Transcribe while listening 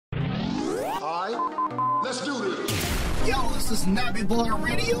Yo, this is Nappy Boy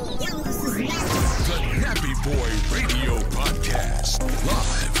Radio. Yo, this is Nappy. The Nappy Boy Radio Podcast.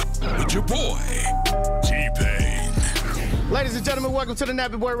 Live with your boy, T-Pain. Ladies and gentlemen, welcome to the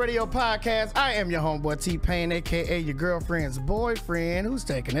Nappy Boy Radio Podcast. I am your homeboy T-Pain, a.k.a. your girlfriend's boyfriend. Who's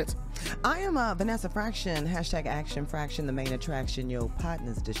taking it? I am Vanessa Fraction, hashtag Action Fraction, the main attraction, your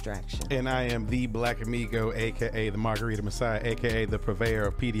partner's distraction. And I am the Black Amigo, a.k.a. the Margarita Messiah, a.k.a. the purveyor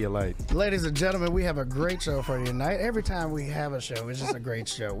of Pedialyte. Ladies and gentlemen, we have a great show for you tonight. Every time we have a show, it's just a great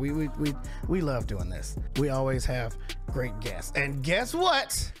show. We love doing this. We always have great guests. And guess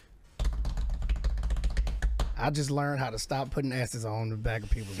what? I just learned how to stop putting S's on the back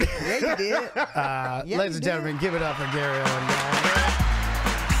of people's heads. Yeah, you did. Ladies and gentlemen, give it up for Gary Owen, guys.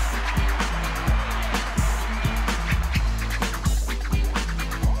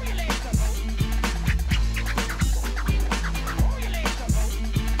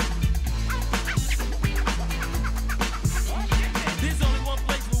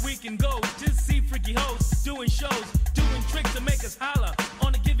 Doing shows, doing tricks to make us holler.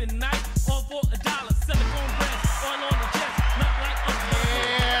 On a given night, all for $1. Silicone breast, all on the chest, not like us.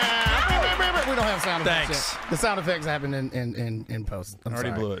 We don't have sound effects Thanks. yet. The sound effects happen in post. I'm Already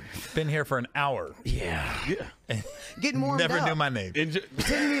sorry. blew it. Been here for an hour. Yeah. Getting warmed Never up. knew my name. Didn't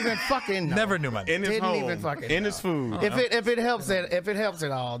even fucking know. Never knew my name. In his Didn't home, even fucking in know. his food. If it helps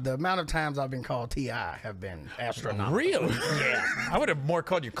at all, the amount of times I've been called T.I. have been astronomical. Really? Yeah. I would have more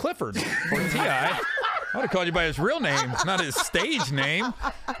called you Clifford or T.I. I would have called you by his real name, not his stage name.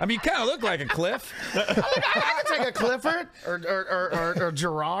 I mean, you kind of look like a Cliff. I could take a Clifford or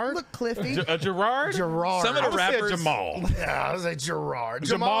Gerard. Look, Cliffy. A Gerard? Gerard. Some of the I would say rappers. Jamal. Yeah, I was like Gerard.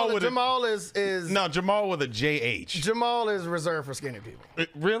 Jamal with a- Jamal is No, Jamal with a J-H. Jamal is reserved for skinny people.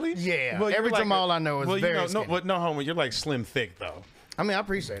 Really? Yeah. Well, Every you're like Jamal I know is very skinny. No, homie, you're like slim thick, though. I mean, I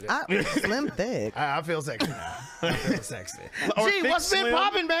appreciate it. Slim thick. I feel sexy now. I feel sexy. Or Gee, thick, what's been slim.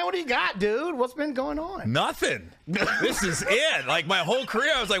 popping, man? What do you got, dude? What's been going on? Nothing. This is it. Like my whole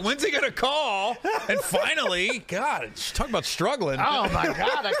career, I was like, when's he going to call? And finally, God, talk about struggling. Oh, my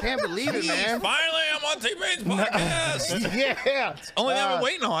God. I can't believe it, man. Finally, I'm on T-Pain's podcast. Yeah. Only thing I've been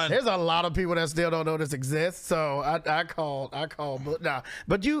waiting on. There's a lot of people that still don't know this exists. So I called,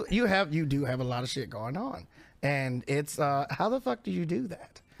 but you do have a lot of shit going on. And it's, how the fuck do you do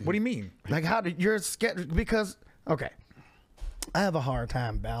that? What do you mean? Like, how do you're scared? Because, okay, I have a hard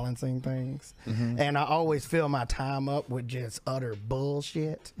time balancing things, and I always fill my time up with just utter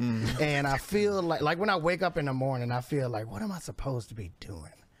bullshit. And I feel like when I wake up in the morning, I feel like, what am I supposed to be doing?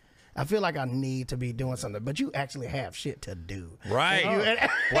 I feel like I need to be doing something, but you actually have shit to do. Right.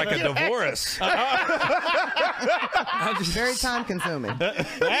 Like a divorce. Very time consuming.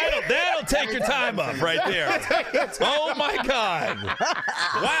 That'll take your time up right there. Oh, my God.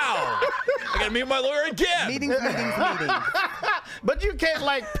 Wow. I got to meet my lawyer again. Meetings. But you can't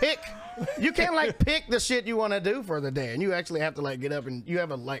pick the shit you want to do for the day, and you actually have to get up and you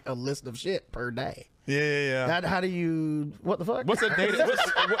have a list of shit per day. Yeah. How do you? What the fuck? What's a day?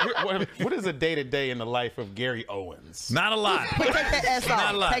 What is a day-to-day in the life of Gary Owens? Not a lot. Take that S off.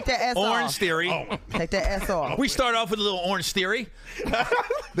 Not a lot. Take that S Orange off. Theory. Take that S off. We start off with a little Orange Theory.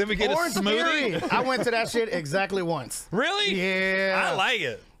 Then we get Orange a smoothie. Theory. I went to that shit exactly once. Really? Yeah. I like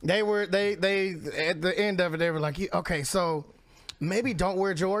it. They at the end of it, they were like, okay, so maybe don't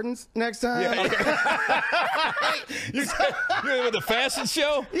wear Jordans next time. You with the fashion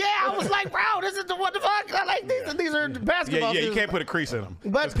show? Yeah, I was like, bro, this is what the fuck? I like these are basketball Yeah, you shoes. can't put a crease in them.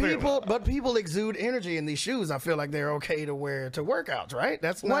 But people exude energy in these shoes. I feel like they're okay to wear to workouts, right?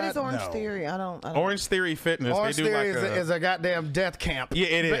 That's What not, is Orange Theory? I don't. Orange Theory Fitness. Orange they do Theory like is a goddamn death camp. Yeah,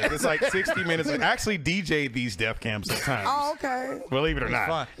 it is. It's like 60 minutes. I actually DJ these death camps sometimes. Oh, okay. Believe it or not.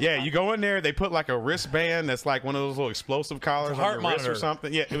 fun. Yeah, you go in there, they put like a wristband that's like one of those little explosive collars heart on your wrist monitor. or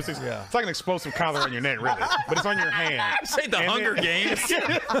something. Yeah, it's like an explosive collar on your neck, really. But it's on your hand. This ain't the Hunger Games.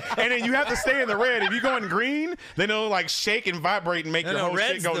 And then you have to stay in the red. If you go in green, then it'll shake and vibrate and make your whole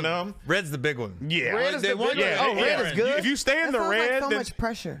shit go numb. Red's the big one. Yeah. Red is the big Yeah, one. Oh, red is good. If you stay in That the sounds red, like so then much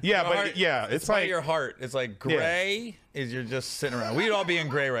pressure. yeah, Your but heart- yeah, it's it's by like your heart. It's like gray is you're just sitting around. We'd all be in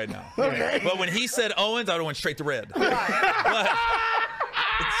gray right now. Okay. But when he said Owens, I would have went straight to red. But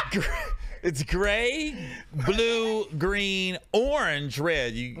it's gray, blue, green, orange,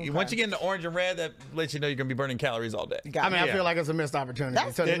 red. Once you get into orange and red, that lets you know you're going to be burning calories all day. I feel like it's a missed opportunity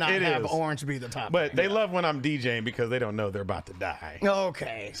to not have orange be the topic. But they love when I'm DJing because they don't know they're about to die.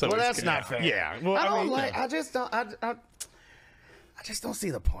 Okay. So well, it's- that's not fair. Yeah. Well, I don't mean, like. I just don't. I just don't see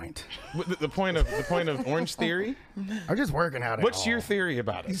the point. The point of Orange Theory. I'm just working out. What's your theory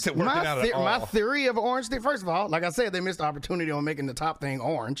about it? My theory of Orange Theory. First of all, like I said, they missed the opportunity on making the top thing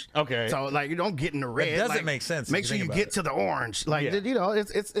orange. Okay. So like you don't get in the red. It doesn't like, make sense. Make sure you get to the orange. Like you know,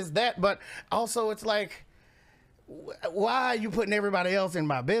 it's that. But also, it's like, why are you putting everybody else in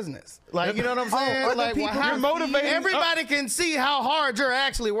my business? Like, you know what I'm saying? Like, you're motivating. Everybody can see how hard you're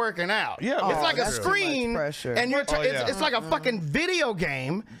actually working out. Yeah, it's like a screen, and you're. It's like a fucking video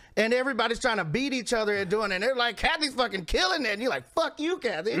game, and everybody's trying to beat each other and doing it. And they're like, Kathy's fucking killing it, and you're like, fuck you,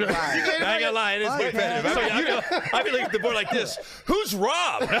 Kathy. You I ain't gonna lie, it is competitive. I feel like the board like this. Who's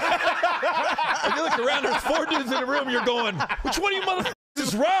Rob? And you look around, there's 4 dudes in the room. You're going, which one of you motherfuckers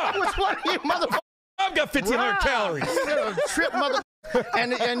is Rob? Which one of you motherfuckers? I've got 1,500 calories. Trip mother.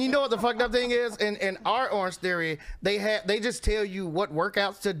 And you know what the fucked up thing is? In our Orange Theory, they just tell you what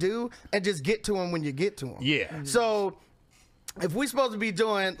workouts to do and just get to them when you get to them. Yeah. So if we're supposed to be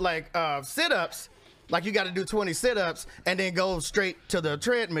doing like sit-ups, like you got to do 20 sit-ups and then go straight to the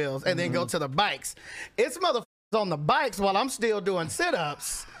treadmills and then go to the bikes. It's motherfuckers on the bikes while I'm still doing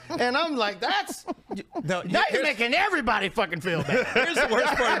sit-ups. And I'm like, now you're making everybody fucking feel bad. Here's the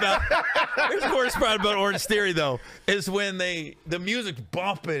worst part about Orange Theory, though, is when the music's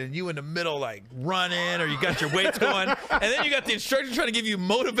bumping and you in the middle, like, running, or you got your weights going, and then you got the instructor trying to give you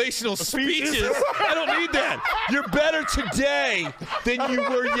motivational speeches. I don't need that. You're better today than you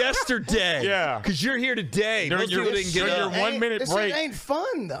were yesterday. Yeah. Because you're here today. During your 1 minute This break. shit ain't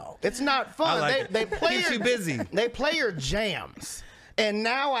fun, though. It's not fun. They play Keeps you busy. They play your jams. And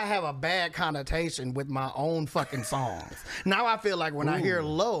now I have a bad connotation with my own fucking songs. Now I feel like when I hear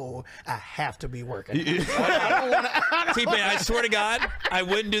low, I have to be working. T-Pain, I swear to God, I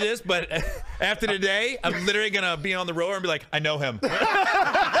wouldn't do this, but after today, I'm literally going to be on the rower and be like, I know him. Yeah,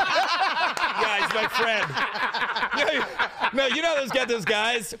 he's my friend. No, you know those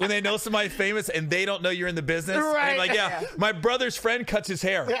guys when they know somebody famous and they don't know you're in the business? Right. And like, yeah, my brother's friend cuts his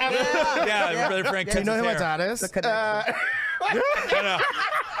hair. Yeah, my brother's friend cuts his hair. You know who I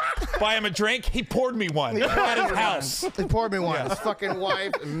Buy him a drink. He poured me one at his house. He poured me one. His fucking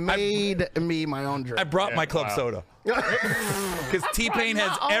wife made me my own drink. I brought my club soda. Because T-Pain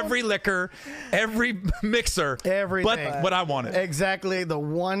has every liquor, every mixer, everything but what I wanted. Exactly the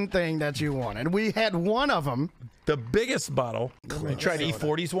one thing that you wanted. We had one of them. The biggest bottle. You tried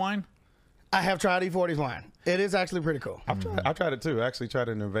E40's wine? I have tried E40's wine. It is actually pretty cool. I've tried it too. I actually tried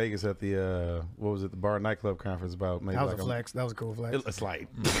it in Vegas at the the bar nightclub conference about maybe that was like a flex. That was a cool flex. It's like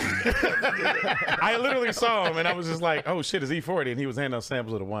I literally saw him and I was just like, oh shit, it's E40, and he was handing out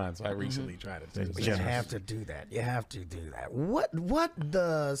samples of the wine. So I recently tried it too. You have to do that. You have to do that. What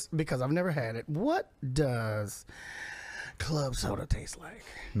does, because I've never had it, what does club soda taste like?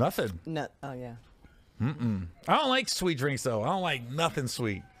 Nothing. No. Oh yeah. I don't like sweet drinks though. I don't like nothing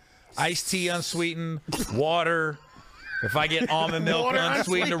sweet. Iced tea unsweetened, water. If I get almond milk,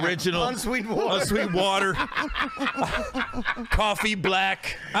 unsweetened original, unsweetened water, coffee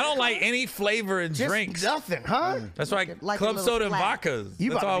black. I don't like any flavor in Just drinks. Nothing, huh? That's why Like club soda and flat. vodkas.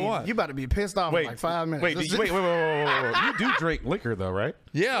 That's all I want. You about to be pissed off in like 5 minutes. Wait, you do drink liquor though, right?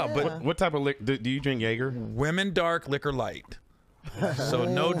 Yeah, but What type of liquor? Do you drink Jaeger? women dark, liquor light. So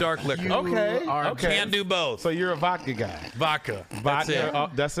no dark liquor. Okay. Can't do both. So you're a vodka guy. Vodka. That's Vodka.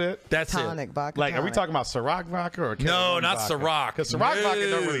 it. That's it. That's Tonic it. vodka. Like, are we tonic. talking about Ciroc vodka or No, California not vodka? Ciroc. Because Ciroc vodka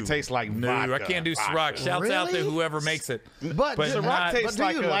don't really taste like vodka. No, I can't do Ciroc. Shouts out to Really? whoever makes it. But Ciroc not- tastes do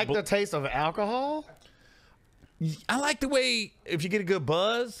you like like the taste of alcohol? I like the way if you get a good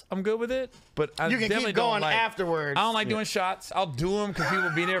buzz, I'm good with it. But I You can definitely keep going don't like, afterwards. I don't like doing shots. I'll do them because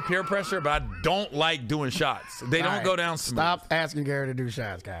people be there, peer pressure. But I don't like doing shots. They don't go down smooth. Stop asking Gary to do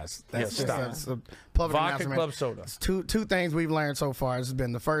shots, guys. That's Yeah, stop. That's a public Vodka announcement. club soda. It's two things we've learned so far. This has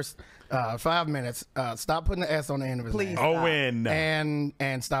been the first 5 minutes. Stop putting the S on the end of his Please. name. Owen.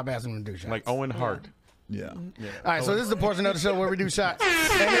 And stop asking him to do shots. Like Owen Hart. Yeah. All right, so this is the portion of the show where we do shots. Two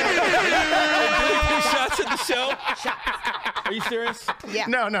shots at the show. Are you serious? Yeah.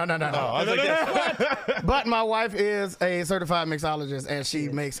 No. I was like, that's But my wife is a certified mixologist, and she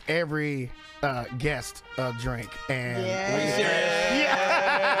makes every guest a drink. And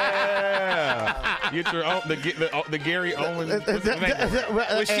Get your own, the Gary Owen.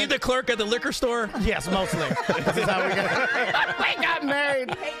 Was she the clerk at the liquor store? Yes, mostly. This is how we got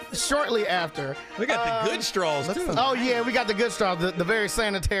married shortly after. We got the good straws too. Oh yeah, we got the good straws, the very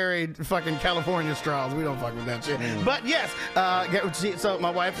sanitary fucking California straws. We don't fuck with that shit. But yes, so my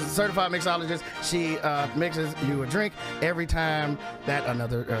wife is a certified mixologist. She mixes you a drink every time that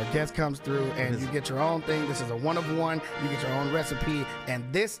another guest comes through, and you get your own thing. This is a one-of-one. You get your own recipe, and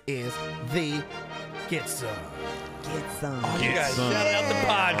this is the Get Some. Get some. You guys shout out the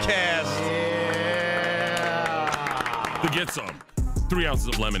podcast. The Get Some. 3 ounces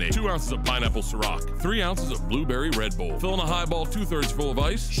of lemonade, 2 ounces of pineapple Ciroc, 3 ounces of blueberry Red Bull. Fill in a highball 2/3 full of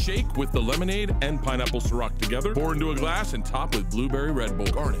ice. Shake with the lemonade and pineapple Ciroc together. Pour into a glass and top with blueberry Red Bull.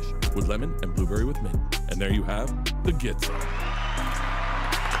 Garnish with lemon and blueberry with mint. And there you have the Get Some.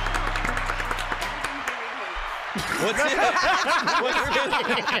 What's in it?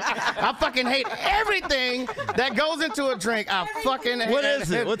 I fucking hate everything that goes into a drink. I fucking hate What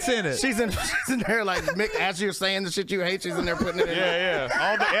is it? What's in it? She's in there like, Mick, as you're saying the shit you hate, she's in there putting it in there. Yeah.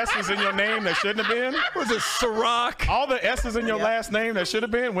 All the S's in your name that shouldn't have been. Was it Ciroc? All the S's in your last name that should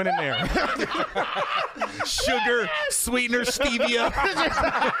have been went in there. Sugar, sweetener, stevia.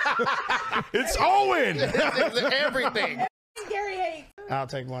 It's Owen. It's everything. Gary hates. I'll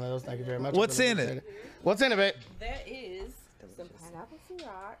take one of those. Thank you very much. What's in it? What's in it, babe? There is some pineapple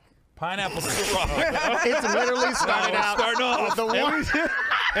Ciroc. Pineapple Ciroc. It's literally started out starting off. with the one.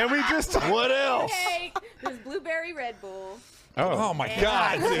 And we just. What else? Cake. There's blueberry Red Bull. Oh my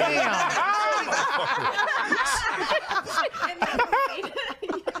God, dude.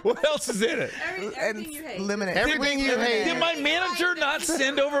 What else is in it? Everything you hate. Lemonade. Everything you hate. Did my manager not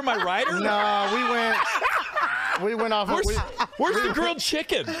send over my rider? No, we went off. Where's the grilled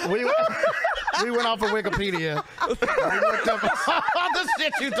chicken? We went off of Wikipedia. We looked up all the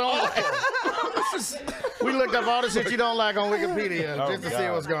shit you don't like. We looked up all the shit you don't like on Wikipedia just to see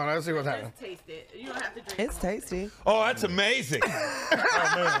what's going on. Let's see what's happening. Just taste it. You don't have to drink It's tasty. Oh, that's amazing.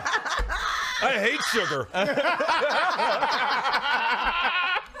 I hate sugar.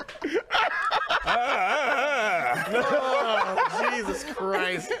 Oh, Jesus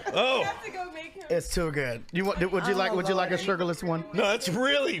Christ! Oh, You have to go make her. It's too good. Would you like a sugarless one? no, that's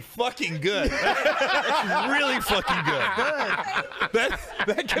really fucking good. That's really fucking good.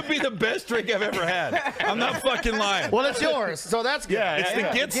 That could be the best drink I've ever had. I'm not fucking lying. Well, it's yours, so that's good. Yeah, It's the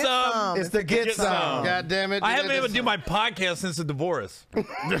Get Some. It's the get some. some. God damn it! I haven't been able to do my podcast since the divorce.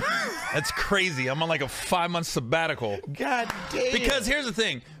 That's crazy. I'm on like a 5-month sabbatical. God damn. Because here's the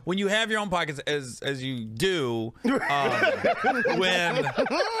thing: when you have your own podcast, as you do, when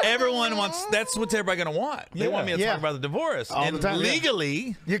everyone wants, that's what everybody gonna want. They want me to Yeah. talk about the divorce, All and the time, yeah.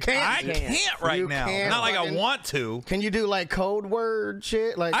 legally, You can't. I can't right You now. can't Not like I fucking- want to. Can you do like code word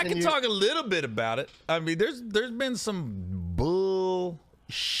shit? Like I can you- talk a little bit about it. I mean, there's been some bull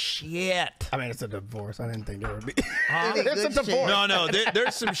shit. I mean, it's a divorce. I didn't think there would be. Any It's a good shit. divorce. No,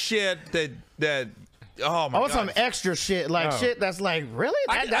 there's some shit that. Oh my Oh, god. some extra shit, like shit that's like really.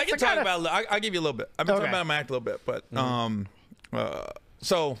 I That's can the talk kinda- about. I'll give you a little bit. I've been Okay. talking about my act a little bit, but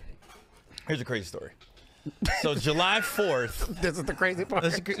so here's a crazy story. So July 4th. This is the crazy part.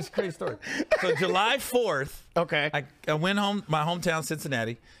 It's a crazy story. So July 4th, Okay. I went home, my hometown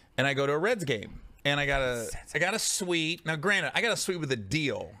Cincinnati, and I go to a Reds game. And I got a suite. Now, granted, I got a suite with a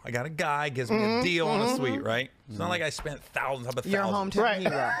deal. I got a guy gives me a deal on a suite, right? It's not like I spent thousands of Your thousands. hometown Right.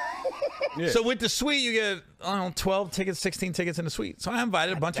 hero. So with the suite, you get 12 tickets, 16 tickets in the suite. So I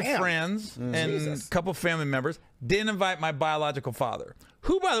invited a bunch of damn. friends and a couple family members. Didn't invite my biological father,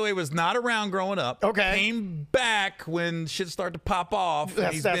 who, by the way, was not around growing up. Okay. Came back when shit started to pop off.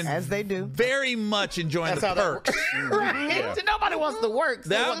 and he's been As they do. very much enjoying That's the how that perks. works. Right. Nobody wants the works.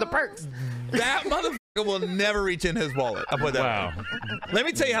 They That- want the perks. That motherfucker will never reach in his wallet. I'll put that. Wow. Let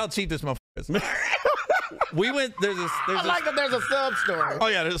me tell you how cheap this motherfucker is. We went. There's this. I like that there's a sub story. Oh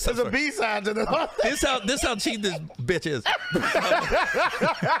yeah, there's There's a B-side to the. This how cheap this bitch is.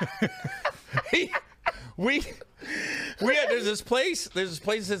 we had there's this place in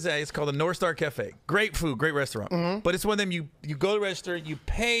Cincinnati. It's called the North Star Cafe. Great food, great restaurant. But it's one of them you go to the register, you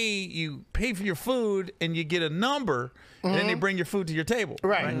pay for your food, and you get a number, and then they bring your food to your table.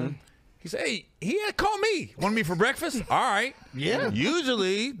 Right. He said, "Hey, he had called me. Want me for breakfast? All right. Yeah.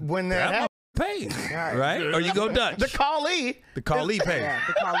 Usually When that happens. pays, right? Or you go Dutch. The callee. The callee pays. Yeah,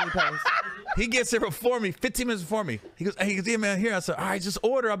 the calling pays. He gets there before me, 15 minutes before me. He goes, yeah, man, here. I said, all right, just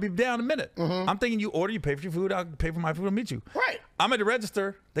order. I'll be down in a minute. I'm thinking you order, you pay for your food, I'll pay for my food, I'll meet you. Right. I'm at the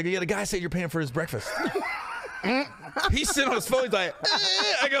register. They go, yeah, the guy said you're paying for his breakfast. He's sitting on his phone. He's like,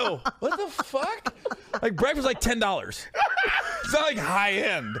 I go, what the fuck? Like, breakfast like $10. It's not like high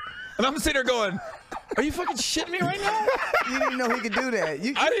end. And I'm sitting there going, are you fucking shitting me right now? You didn't know he could do that. I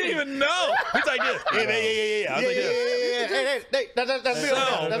didn't even know. He's like, yeah. I was like, Hey, that's me over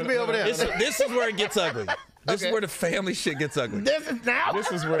there. That's me over there. This is where it gets ugly. This is where the family shit gets ugly. This is now.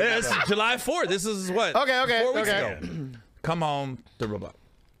 This is where. Yeah, it's July 4th. This is what? Okay, 4 weeks okay. ago. Come home, the robot.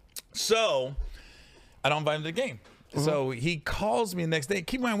 So, I don't invite him to the game. So he calls me the next day.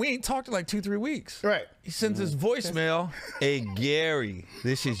 Keep in mind, we ain't talked in like 2-3 weeks. Right. He sends his voicemail. Hey, Gary,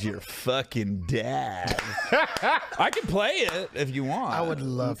 this is your fucking dad. I can play it if you want. I would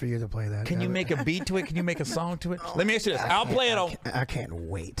love for you to play that. Can you make a beat to it? Can you make a song to it? Let me ask you this. I'll play it on. I can't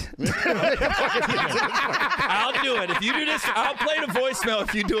wait. I'll do it. If you do this, I'll play the voicemail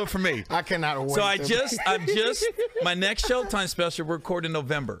if you do it for me. I cannot wait. So I'm just, my next Showtime special, we're recording in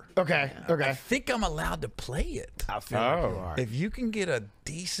November. Okay. I think I'm allowed to play it. I feel like you are. If you can get a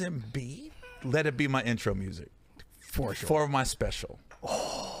decent beat, let it be my intro music. For sure. For my special.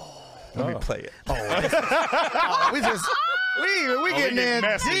 Let me play it. We getting in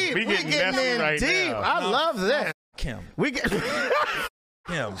deep. We getting in right deep. now. I love this. Kim.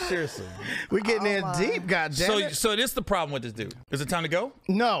 Kim, seriously. We getting in deep, goddammit. So this is the problem with this dude. Is it time to go?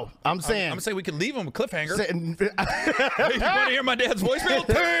 No, I'm saying. I'm going to say we can leave him a cliffhanger. saying- You want to hear my dad's voicemail?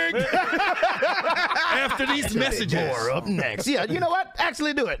 Ping! After these messages. More up next. Yeah, you know what?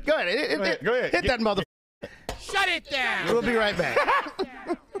 Actually do it. Go ahead. Go ahead. Hit that mother. Shut it down. We'll be right back.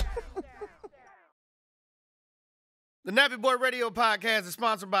 The Nappy Boy Radio Podcast is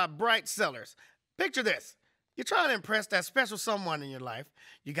sponsored by Bright Cellars. Picture this. You're trying to impress that special someone in your life.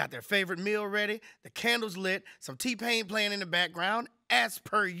 You got their favorite meal ready, the candles lit, some T-Pain playing in the background, as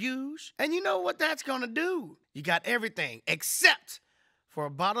per usual. And you know what that's going to do. You got everything except for a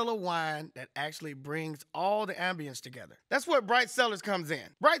bottle of wine that actually brings all the ambience together. That's where Bright Cellars comes in.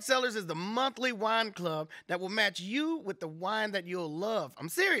 Bright Cellars is the monthly wine club that will match you with the wine that you'll love. I'm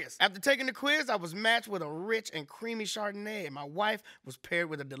serious. After taking the quiz, I was matched with a rich and creamy Chardonnay, and my wife was paired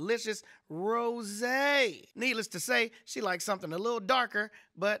with a delicious rosé. Needless to say, she likes something a little darker,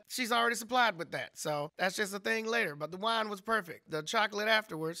 but she's already supplied with that, so that's just a thing later. But the wine was perfect. The chocolate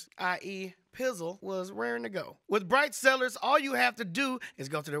afterwards, i.e., Pizzle, was raring to go. With Bright Cellars, all you have to do is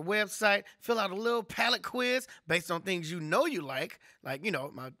go to their website, fill out a little palate quiz based on things you know you like, my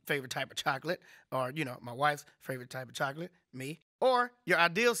favorite type of chocolate, or, my wife's favorite type of chocolate, me, or your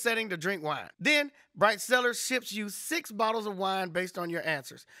ideal setting to drink wine. Then, Bright Cellars ships you 6 bottles of wine based on your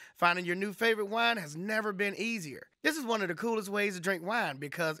answers. Finding your new favorite wine has never been easier. This is one of the coolest ways to drink wine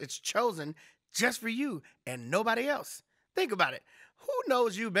because it's chosen just for you and nobody else. Think about it. Who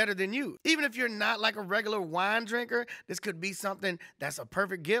knows you better than you? Even if you're not like a regular wine drinker, this could be something that's a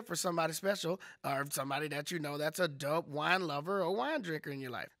perfect gift for somebody special or somebody that you know that's a dope wine lover or wine drinker in your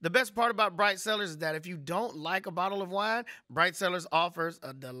life. The best part about Bright Cellars is that if you don't like a bottle of wine, Bright Cellars offers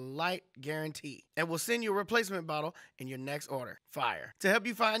a delight guarantee and will send you a replacement bottle in your next order. Fire. To help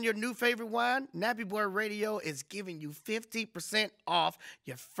you find your new favorite wine, Nappy Boy Radio is giving you 50% off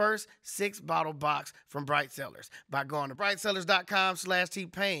your first 6-bottle box from Bright Cellars by going to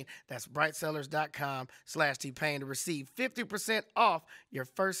brightcellars.com/T-Pain. That's brightcellars.com/T-Pain to receive 50% off your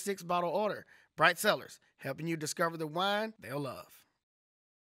first 6-bottle order. Bright Cellars, helping you discover the wine they'll love.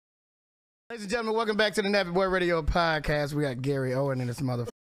 Ladies and gentlemen, welcome back to the Nappy Boy Radio Podcast. We got Gary Owen and this mother.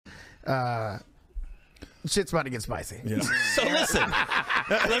 Shit's about to get spicy. Yeah. So listen,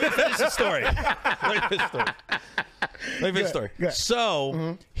 let me finish the story.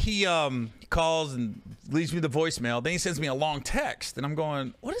 So he calls and leaves me the voicemail. Then he sends me a long text, and I'm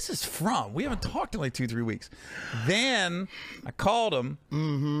going, "What is this from? We haven't talked in like 2-3 weeks." Then I called him.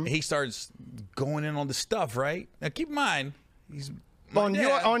 And he starts going in on the stuff. Right now, keep in mind he's. On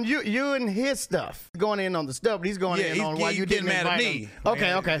you and his stuff. Going in on the stuff, but he's going in on why you didn't mad at invite me. him.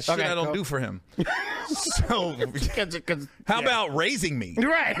 Okay. Shit I don't do for him. So how about raising me?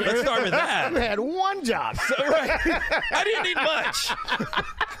 Right. Let's start with that. You had one job. Right. I didn't need much.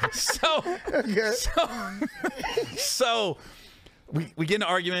 So we get in an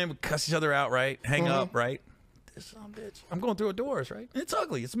argument, we cuss each other out, right? Hang up, right? This son of a bitch. I'm going through a divorce, right? It's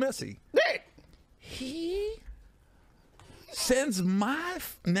ugly. It's messy. He sends my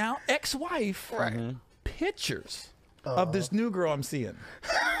now ex-wife pictures of this new girl I'm seeing.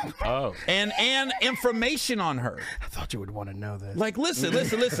 And information on her. I thought you would want to know this. Like, listen.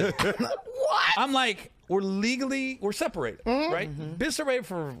 What? I'm like, we're separated, right? Been separated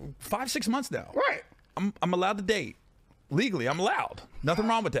for 5-6 months now. Right. I'm allowed to date. Legally, I'm allowed. Nothing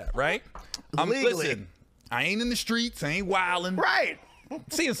wrong with that, right? Legally. Listen, I ain't in the streets. I ain't wilding. Right.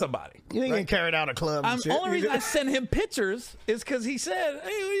 Seeing somebody. You ain't getting carried out of club and shit. The only reason I sent him pictures is because he said, "Hey,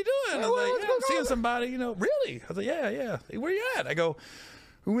 what are you doing?" I was like, "Yeah, I'm seeing somebody." Really? I was like, "Yeah. Hey, where you at?" I go,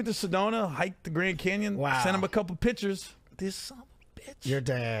 "We went to Sedona, hiked the Grand Canyon." Wow. Sent him a couple pictures. This son of a bitch. Your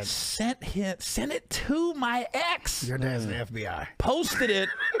dad sent it to my ex. Your dad's the FBI. Posted it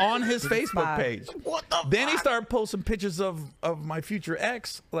on his Facebook page. What the Then he started posting pictures of my future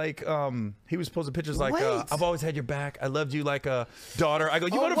ex. Like, he was posting pictures like, "I've always had your back. I loved you like a daughter." I go,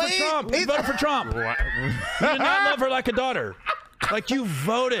 "You voted for Trump. You voted for Trump. You did not love her like a daughter." Like you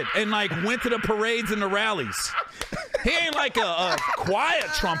voted and like went to the parades and the rallies. He ain't like a quiet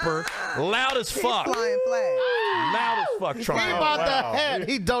Trumper, loud as fuck. Flying flag. Loud as fuck He Trumper. bought the hat.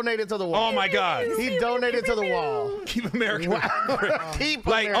 He donated to the wall. Oh my God. He donated to the wall. Keep America. Keep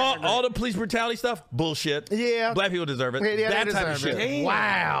Like America all the police brutality stuff, bullshit. Yeah. Black people deserve it. Yeah, that they type of deserve shit. it.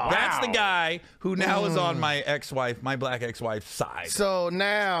 Wow. That's the guy who now is on my ex-wife, my black ex-wife's side. So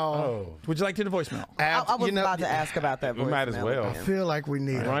now, Would you like to the voicemail? I was you know, about to ask about that. We might as voicemail well. I again. feel like we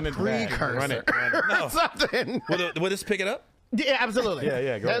need Run a it back. precursor. Run it. No. Something. Will this pick it up? Yeah, absolutely.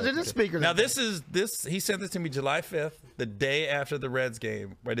 Yeah, go ahead. There's a speaker. Now this. He sent this to me July 5th, the day after the Reds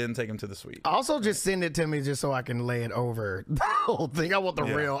game. I didn't take him to the suite. Also, just send it to me just so I can lay it over the whole thing. I want the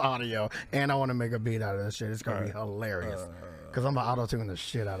real audio, and I want to make a beat out of this shit. It's gonna be hilarious. Because I'm gonna auto-tune the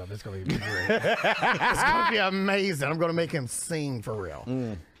shit out of it. It's gonna be great. It's gonna be amazing. I'm gonna make him sing for real.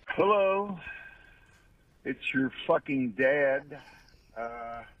 Hello, it's your fucking dad.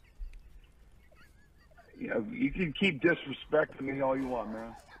 You know, you can keep disrespecting me all you want,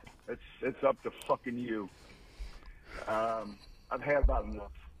 man. It's up to fucking you. I've had about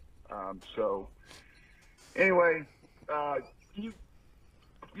enough. So, anyway, you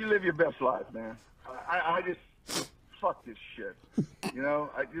live your best life, man. I just fuck this shit. You know,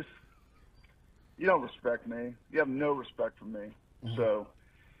 you don't respect me. You have no respect for me. So,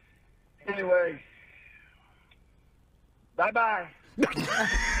 anyway, bye-bye.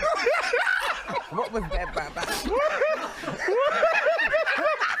 What was that? Bye-bye.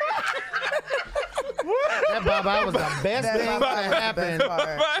 That bye-bye was the best thing that happened.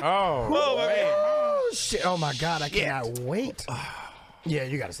 Oh, man. Oh, shit. Oh, my God. I cannot wait. Yeah,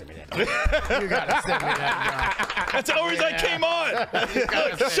 you got to send me that. You got to send me that, That's the only reason I came on.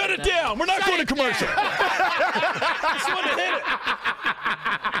 Look, shut it down. We're not going to commercial. Just want to hit it.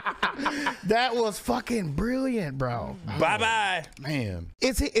 That was fucking brilliant, bro. Bye-bye. Man.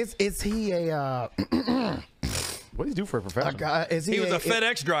 Is he a What do you do for a professional? guy? Is He was a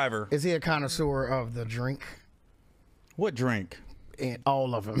FedEx driver. Is he a connoisseur of the drink? What drink? And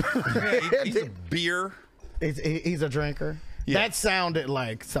all of them. He's a beer. He's a drinker. Yeah. That sounded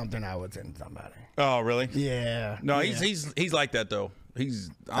like something I would send somebody. Oh, really? Yeah. No, yeah. he's like that though. I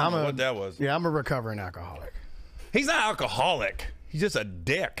don't know what that was. Yeah, I'm a recovering alcoholic. He's not alcoholic. He's just a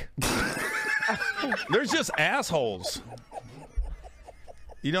dick. There's just assholes.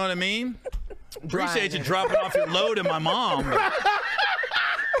 You know what I mean? Appreciate you dropping off your load in my mom. but-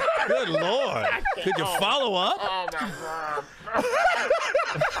 Good Lord. Could you follow up? Oh, my God.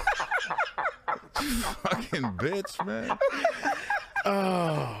 Fucking bitch, man.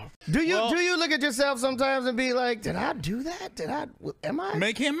 Do you look at yourself sometimes and be like, did I do that? Am I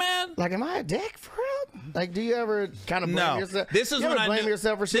Make him mad? like, am I a dick for real? Like, do you ever kind of blame No. yourself? This is you when ever I blame knew-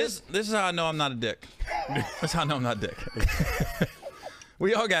 yourself for shit. This is how I know I'm not a dick. That's how I know I'm not a dick.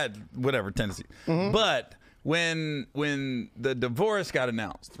 We all got whatever tendency. But when the divorce got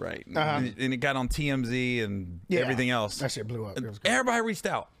announced, right? And it got on TMZ and Yeah. everything else. That shit blew up. It was cool. Everybody reached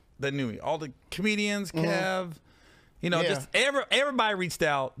out that knew me. All the comedians, Kev, you know, Yeah. just everybody reached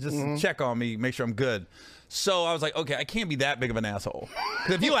out just to check on me, make sure I'm good. So I was like, okay, I can't be that big of an asshole.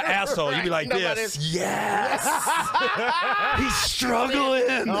 Because if you're an asshole, you'd be like this. Yes. He's struggling.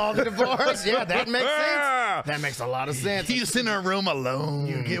 Oh, the divorce? Yeah, that makes sense. That makes a lot of sense. He's in a room alone.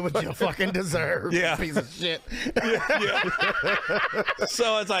 You get what you fucking deserve. Yeah. Piece of shit.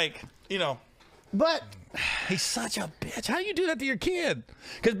 So it's like, you know, But he's such a bitch. How do you do that to your kid?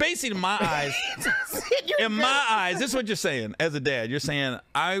 Because basically, in my eyes, this is what you're saying as a dad. You're saying,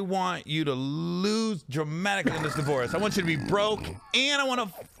 I want you to lose dramatically in this divorce. I want you to be broke, and I want to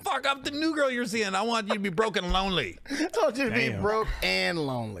fuck up the new girl you're seeing. I want you to be broke and lonely. I told you to be broke and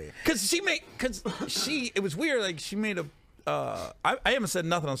lonely. It was weird. Like, she made I haven't said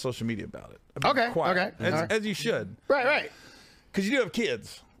nothing on social media about it. I've been Okay, quiet, okay. as you should. Right. Because you do have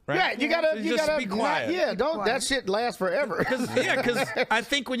kids. Right? Yeah, you gotta just be quiet. Don't that shit last forever. Because I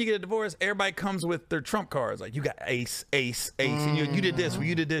think when you get a divorce, everybody comes with their trump cards. Like, you got ace, and you did this, well,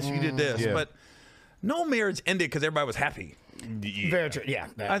 you did this, you did this. Yeah. But no marriage ended because everybody was happy. Very true. Yeah.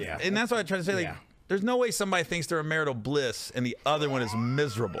 And that's what I try to say. Like, there's no way somebody thinks they're a marital bliss and the other one is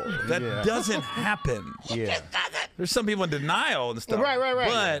miserable. That doesn't happen. Yeah. There's some people in denial and stuff. Right.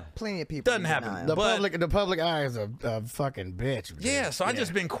 But Plenty of people. doesn't in happen. denial. The public eye is a fucking bitch. yeah, so I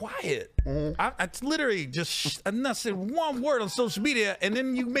just been quiet. I literally just I'm not saying one word on social media, and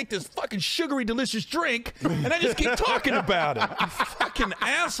then you make this fucking sugary, delicious drink, and I just keep talking about it. You fucking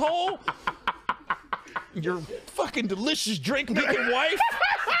asshole. Your fucking delicious drink making wife.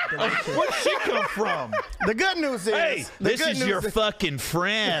 Where'd she come from? The good news is, Hey, this is your fucking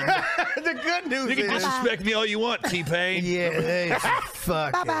friend. the good news You can is, disrespect me all you want, T-Pain. yeah, they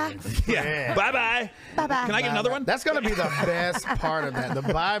fucking. Bye-bye. Yeah. Bye-bye. Bye-bye. Can I get another one? That's gonna be the best part of that. The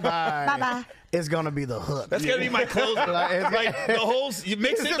bye-bye. Bye-bye. Is gonna be the hook. That's gonna be my close. Like the whole, you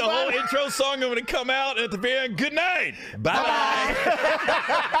mix it, the whole intro song, I'm gonna come out and at the very end, good night. Bye-bye.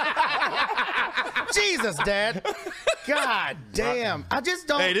 Jesus, Dad. God damn. I just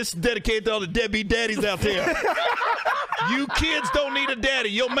don't. Hey, this is dedicated to all the deadbeat daddies out there. You kids don't need a daddy.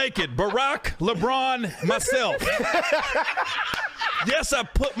 You'll make it. Barack, LeBron, myself. Yes, I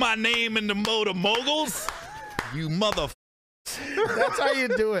put my name in the Motor Moguls. You mother. That's how you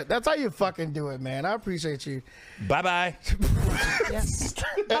do it. That's how you fucking do it, man. I appreciate you. Bye-bye.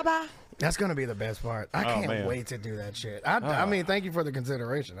 Bye-bye. That's gonna be the best part. I can't man. wait to do that shit. I mean, thank you for the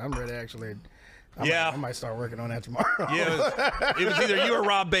consideration. I'm ready, actually. I might start working on that tomorrow. Yeah, it was either you or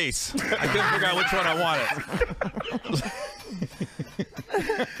Rob Bass. I couldn't figure out which one I wanted.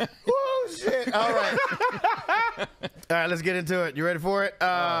 Whoa, shit. All right. All right, let's get into it. You ready for it?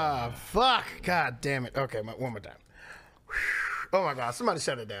 Fuck. God damn it. Okay, one more time. Oh my God, somebody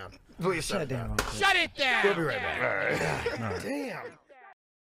shut it down. Please shut it down. Shut it down. We'll be right back. All right. Damn.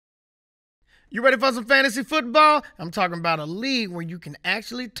 You ready for some fantasy football? I'm talking about a league where you can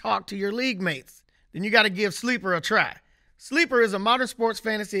actually talk to your league mates. Then you got to give Sleeper a try. Sleeper is a modern sports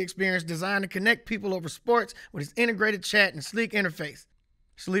fantasy experience designed to connect people over sports with its integrated chat and sleek interface.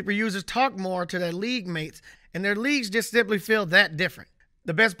 Sleeper users talk more to their league mates, and their leagues just simply feel that different.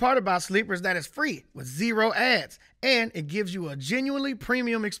 The best part about Sleeper is that it's free with 0 ads, and it gives you a genuinely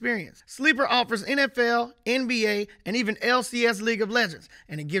premium experience. Sleeper offers NFL, NBA, and even LCS League of Legends,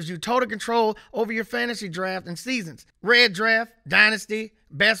 and it gives you total control over your fantasy draft and seasons. Red Draft, Dynasty,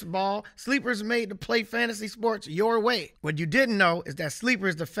 Best Ball, Sleeper is made to play fantasy sports your way. What you didn't know is that Sleeper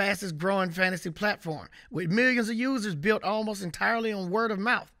is the fastest growing fantasy platform, with millions of users built almost entirely on word of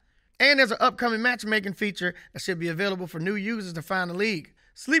mouth. And there's an upcoming matchmaking feature that should be available for new users to find a league.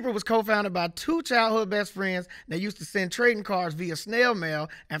 Sleeper was co-founded by 2 childhood best friends that used to send trading cards via snail mail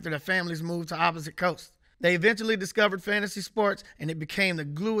after their families moved to opposite coasts. They eventually discovered fantasy sports, and it became the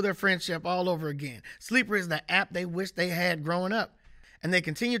glue of their friendship all over again. Sleeper is the app they wish they had growing up, and they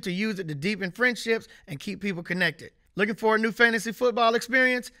continue to use it to deepen friendships and keep people connected. Looking for a new fantasy football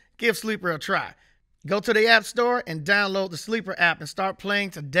experience? Give Sleeper a try. Go to the App Store and download the Sleeper app and start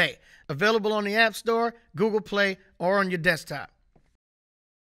playing today. Available on the App Store, Google Play, or on your desktop.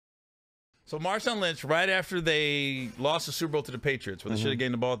 So Marshawn Lynch, right after they lost the Super Bowl to the Patriots, where they should have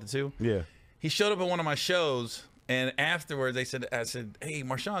gained the ball at the 2, Yeah. he showed up at one of my shows, and afterwards I said, hey,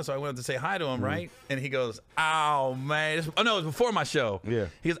 Marshawn, so I wanted to say hi to him, right? And he goes, oh, man. Oh, no, it was before my show. Yeah.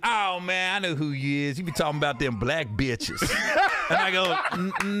 He goes, oh, man, I know who he is. You be talking about them black bitches. And I go,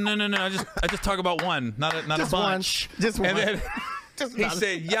 no, I just talk about one, not a bunch. Just one. And then he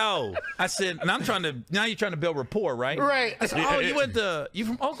said, yo. I said, and now you're trying to build rapport, right? Right. I said, oh, you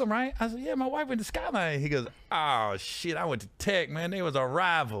from Oakland, right? I said, yeah, my wife went to Skyline. He goes, oh, shit, I went to Tech, man. They was our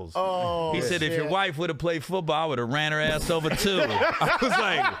rivals. Oh, he said, if your wife would have played football, I would have ran her ass over too. I was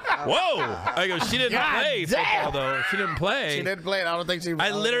like, whoa. I go, she didn't play football, though. She didn't play. She didn't play it. I don't think she was. I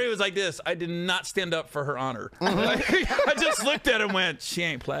literally was like this. I did not stand up for her honor. I just looked at her and went, she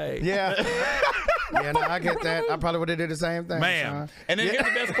ain't played. Yeah. Yeah, no, I get that. I probably would have did the same thing. Man. And then here's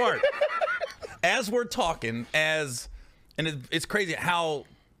the best part. As we're talking, and it's crazy how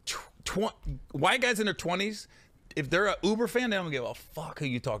white guys in their 20s, if they're an Uber fan, they don't give a fuck who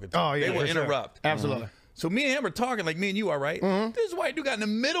you talking to. Oh, yeah, they will for sure. interrupt. Absolutely. So me and him are talking like me and you are, right? This white dude got in the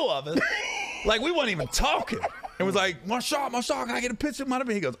middle of us. Like we weren't even talking. And was like, Marshawn, can I get a picture of my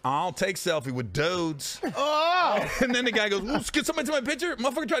He goes, I'll take selfie with dudes. Oh! And then the guy goes, well, get somebody to my picture?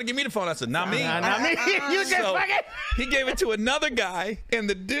 Motherfucker tried to give me the phone. I said, not me. Not me. You just fucking. He gave it to another guy, and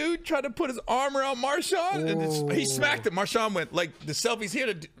the dude tried to put his arm around Marshawn, and he smacked it. Marshawn went, like, the selfie's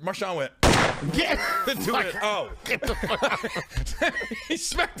here. Marshawn went, Get the dude went, oh. Get the fuck. He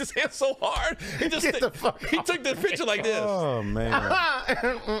smacked his hand so hard, he took the picture like this. Oh man.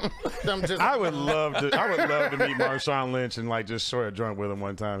 I would love to meet Marshawn Lynch and like just short a joint with him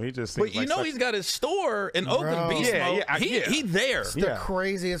one time. He just seems But you know he's got his store in Oakland, Beast Mode. He there. It's the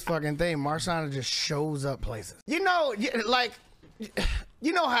craziest fucking thing. Marshawn just shows up places. You know, like,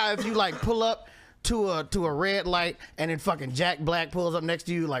 you know how if you like pull up to a red light and then fucking Jack Black pulls up next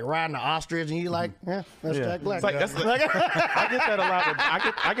to you like riding an ostrich and you like, yeah, that's Jack Black. It's like, I get that a lot.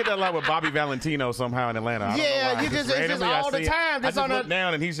 I get that a lot with Bobby Valentino somehow in Atlanta. I don't know why. You just it's just all the time. I just look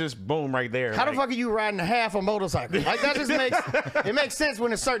down and he's just boom right there. How the fuck are you riding half a motorcycle? Like that just makes sense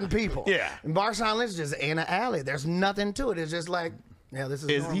when it's certain people. Yeah. And Marshawn Lynch is just in an alley. There's nothing to it. It's just like Yeah, this is.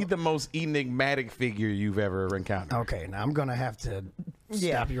 Is normal. he the most enigmatic figure you've ever encountered? Okay, now I'm gonna have to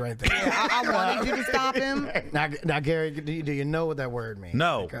stop you right there. Yeah, I wanted you to stop him. Now, Gary, do you know what that word means?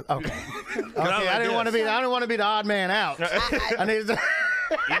 No. Okay. Okay. I didn't want to be. I didn't want to be the odd man out. I needed to.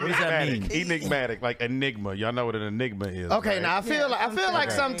 What does that mean? Enigmatic, like enigma. Y'all know what an enigma is. Okay, right? now I feel like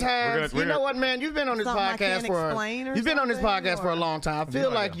sometimes We're you know gonna- what, man. You've been on this Something I podcast can't for explain or you've been on this something, podcast for a or- long time. I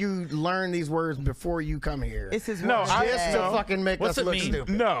feel like you learn these words before you come here. It's his No, word. I just to know. fucking make What's us it look mean?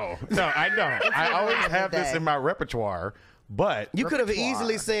 stupid. No, I don't. I always have this day. in my repertoire, but You could have Repertoire.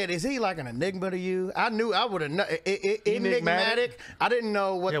 easily said, "Is he like an enigma to you?" I knew I would have. Enigmatic. Enigmatic? I didn't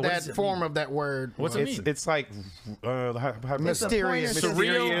know what Yeah, what that does it form mean? of that word. What's was. it mean? it's like how Mysterious.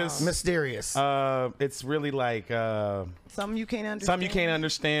 Mysterious. Mysterious. It's really like Something you can't understand. something you can't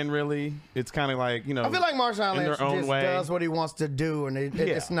understand. Really, it's kind of like I feel like Marshawn in Lynch their own just way. does what he wants to do, and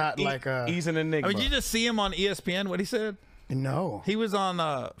it's not like he's an enigma. I mean, did you just see him on ESPN? What he said? no. He was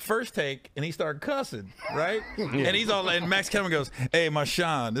on First Take and he started cussing, right? And he's all, and Max Kellerman goes, "Hey,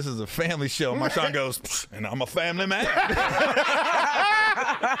 Marshawn, this is a family show." Marshawn goes, "Pfft, and I'm a family man."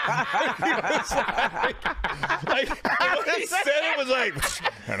 like, what he said it was like, "Pfft,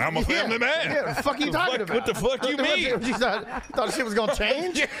 and I'm a family man." Yeah, what the fuck you talking about? What the fuck you mean? You thought shit was gonna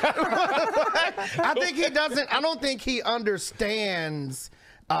change? I think he doesn't. I don't think he understands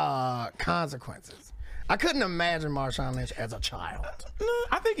consequences. I couldn't imagine Marshawn Lynch as a child.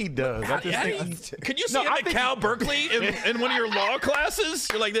 I think he does. I just think Could you see him at Cal Berkeley in one of your law classes?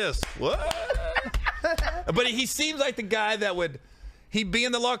 You're like this. What? But he seems like the guy that he'd be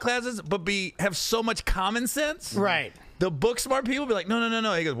in the law classes, but have so much common sense. Right. The book smart people be like,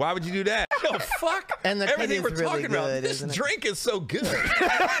 no. He goes, "Why would you do that?" Yo, fuck. And the everything kid we're is really talking about. good, This isn't it? drink is so good.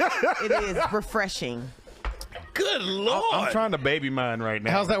 It is refreshing. Good Lord. I'm trying to baby mine right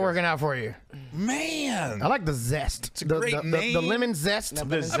now. How's that working out for you? Man. I like the zest. It's a great name. The lemon zest. The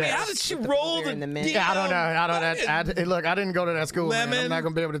I mean, how did she roll the Yeah, I don't know. Look, I didn't go to that school. Man. Lemon, I'm not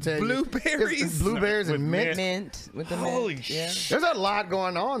gonna be able to tell blueberries. you. It's blueberries With and mint. Mint with the Holy mint. Yeah. shit. There's a lot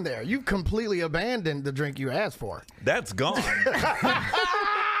going on there. You completely abandoned the drink you asked for. That's gone.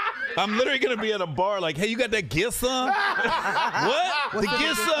 I'm literally gonna be at a bar like, "Hey, you got that Gissum? What? The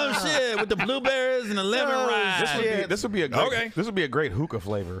Gissum shit with the blueberries and the lemon rice." This would be a great, Okay. This would be a great hookah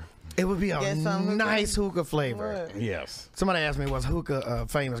flavor. It would be a Get some hookah? nice hookah flavor. Yes. Somebody asked me, was hookah a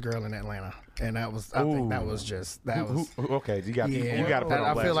famous girl in Atlanta? And I think that was just that was. Okay, you got Yeah, you got to put on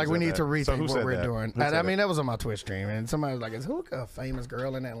I blast feel like who we said need to that. rethink So who what said we're that? doing. Who said I mean, that was on my Twitch stream, and somebody was like, "Is hookah a famous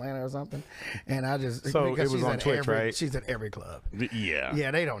girl in Atlanta or something?" And I just So because it was she's on at Twitch, every, right? She's at every club. Yeah. Yeah,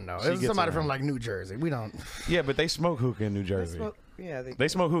 they don't know. She It was gets somebody around. from like New Jersey. We don't. Yeah, but they smoke hookah in New Jersey. Yeah. They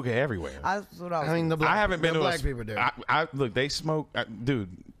smoke hookah everywhere. That's what I was. I mean, the black, I haven't been the to black a, people do. I look. They smoke, dude.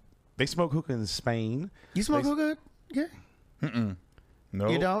 They smoke hookah in Spain. You smoke they- hookah? Yeah. No.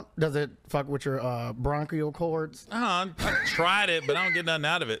 You don't? Does it fuck with your bronchial cords? I tried it, but I don't get nothing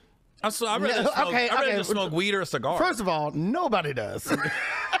out of it. I'd rather Yeah, smoke, okay, I'd rather okay. just smoke weed or a cigar. First of all, nobody does.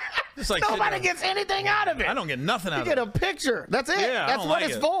 It's like Nobody sitting gets anything out of it. there. I don't get nothing You out get of a it. picture. That's it. Yeah, I That's don't what like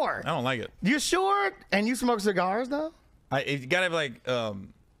it's it. for. I don't like it. You sure? And you smoke cigars though? You gotta have like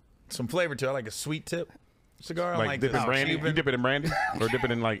some flavor to it. I like a sweet tip cigar. I Like like dip this in brandy. Cuban. You dip it in brandy, or dip it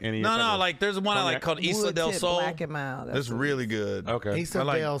in like any. No, type of- like there's one I like called Isla Wood del tip, Sol. black and mild. That's what really good. Okay. Isla I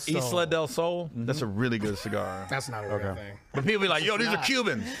like del Sol. Isla del Sol. That's a really good cigar. That's not a real thing. But people be like, "Yo, these are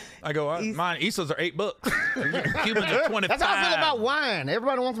Cubans." I go, "Mine Islas are $8. Cubans are 25." That's how I feel about wine.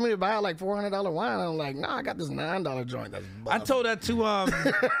 Everybody wants me to buy like $400 wine. I'm like, no, I got this $9 joint. That's I told that to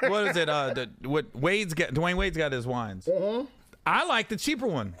what is it? Dwayne Wade's got his wines. I like the cheaper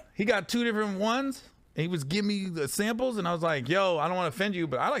one. He got two different ones. And he was giving me the samples, and I was like, "Yo, I don't want to offend you,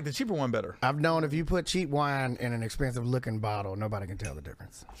 but I like the cheaper one better." I've known if you put cheap wine in an expensive looking bottle, nobody can tell the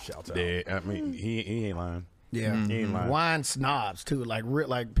difference. Shout out. Yeah, I mean, he ain't lying. Yeah, He ain't lying. wine snobs too, like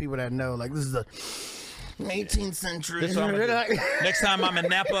people that know, like this is the 18th century. This is what I'm gonna do. Next time I'm in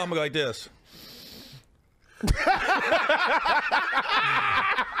Napa, I'm gonna go like this.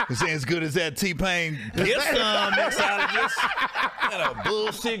 This ain't as good as that T-Pain. Get some, mixologist. Got a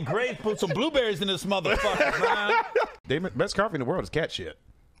bullshit grape. Put some blueberries in this motherfucker, man. Best coffee in the world is cat shit.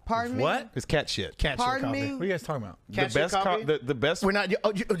 Pardon me? What? It's cat shit. Cat shit Pardon coffee. me? What are you guys talking about? The Cat shit best coffee? the best. We're not.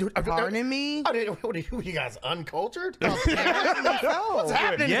 Pardon me? What are you guys uncultured? Oh, What's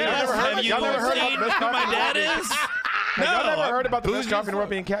happening? Yes. Y'all never heard Have of- you y'all never heard seen of who my dad is? Have y'all never heard about the best coffee in the world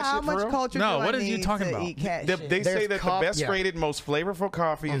being cat How shit for much real? culture No, do what I is you need talking to about? eat cat They shit? say that the best yeah. rated, most flavorful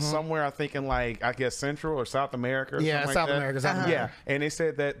coffee is somewhere, I think, in like, I guess, Central or South America. Or Yeah, something South like America, that. South America. Yeah, and they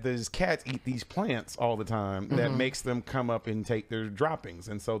said that these cats eat these plants all the time that makes them come up and take their droppings.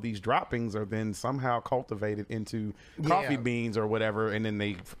 And so these droppings are then somehow cultivated into coffee beans or whatever. And then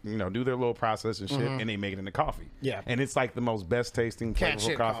they, do their little process and shit and they make it into coffee. Yeah. And it's like the most best tasting Cat flavorful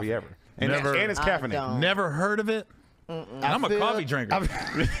shit coffee coffee. ever. And, Never- and it's caffeinated. Never heard of it. And I'm a feel- coffee drinker. I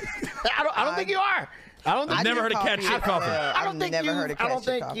don't think you are. I don't think I've never heard of cat shit coffee. I don't I've think never you've, heard of I don't cat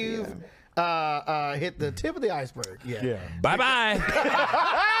shit think coffee, you've hit the tip of the iceberg. Yeah. Bye bye.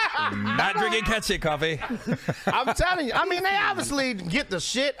 Not drinking cat shit coffee. I'm telling you. I mean, they obviously get the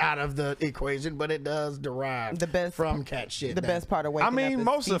shit out of the equation, but it does derive The best- from cat shit. The best part of waking I mean, up is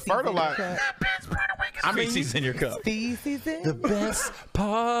most of the feces in your fertilizer. cup. Feces in your cup. Feces in The best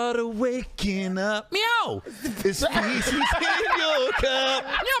part of waking up, meow, is feces in your cup.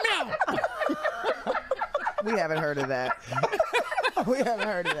 Meow, meow. We haven't heard of that. We haven't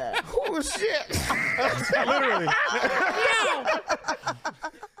heard of that. Oh, shit. Literally.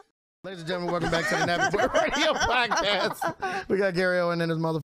 Ladies and gentlemen, welcome back to the Nappy Boy Radio Podcast. We got Gary Owen in his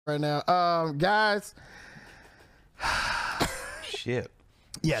motherfucker right now. Guys. Shit.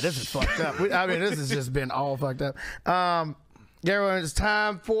 Yeah, this is fucked up. I mean, this has just been all fucked up. Gary Owen, it's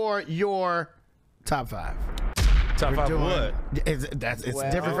time for your top five. Top five what? It's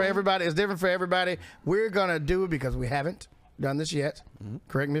different for everybody. It's different for everybody. We're gonna do it because we haven't done this yet.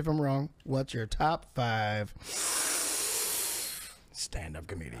 Correct me if I'm wrong. What's your top five stand-up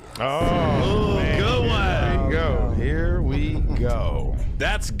comedians? Oh, man. Good one. Here we go.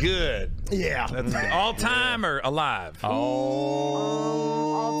 That's good. Yeah. That's good. All time or alive?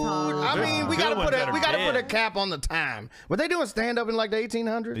 All time. I mean, we Good gotta ones put that a are we gotta put a dead. cap on the time. Were they doing stand-up in like the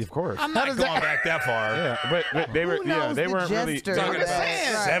 1800s? Of course. I'm not does going that- back that far. Yeah, but they were Who knows they the weren't really jester Talking of about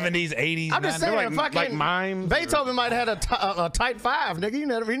that? 70s, 80s, I'm just 90s. saying, like- fucking like mimes. Beethoven might have had a tight five, nigga. You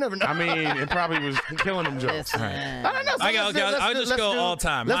never know. I mean, it probably was killing them jokes. I don't know. So I'll just go all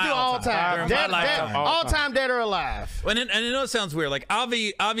time. Let's My do all all time. time. During Dead, my dead, lifetime. all time, dead or alive. And I know it sounds weird. Like,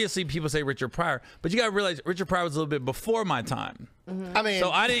 obviously, people say Richard Pryor, but you got to realize Richard Pryor was a little bit before my time. I mean,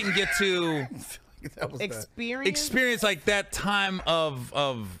 So I didn't get to that was the- experience like that time of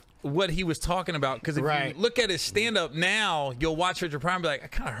what he was talking about. Because if Right. you look at his stand-up now, you'll watch Richard Pryor and be like, I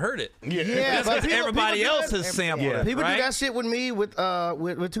kind of heard it. Yeah. Yeah, That's but because people- everybody people do else that- has sampled it, People right? do that shit with me with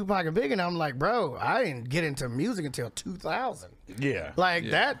Tupac and Big, and I'm like, bro, I didn't get into music until 2000. Yeah. Like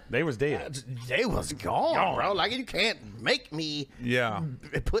that, They was dead. they was gone, bro. Like you can't make me Yeah.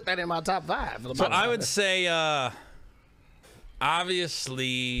 put that in my top five. So I would say,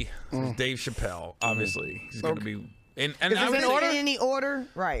 obviously, Dave Chappelle. Obviously, he's going to be. And Is I this would in say- order? In any order?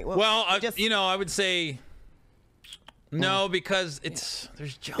 Right. Well, just I would say no because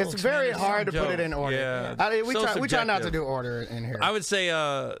there's jokes. It's very man. There's hard to some put it in jokes. order. Yeah, We so try not to subjective. do order in here. I would say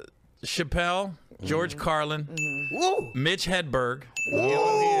Chappelle, George Carlin, Woo! Mitch Hedberg,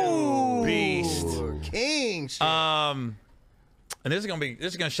 Beast. King shit. And this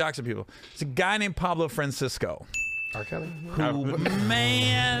is gonna shock some people. It's a guy named Pablo Francisco. R. Kelly. Who,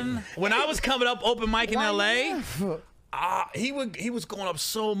 man, when I was coming up open mic in LA, he was going up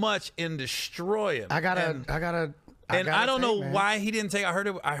so much and destroying. I gotta I don't know say, man. why he didn't take. I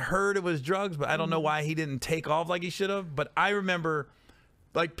heard it was drugs, but I don't know why he didn't take off like he should have. But I remember,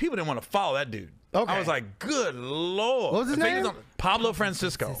 like, people didn't want to follow that dude. Okay. I was like, good lord. What was his I think name? it was Pablo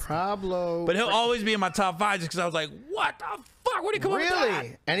Francisco. Pablo. But he'll always be in my top five just because I was like, what the fuck? Where did he come up with that?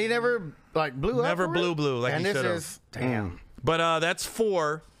 Really? And he never like blew up. Never for it? blew like and he this should've. is damn. But that's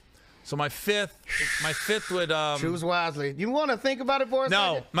four. So my fifth would Choose wisely. You want to think about it for a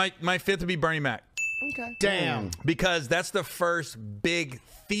no, second? my fifth would be Bernie Mac. Okay. Damn. Because that's the first big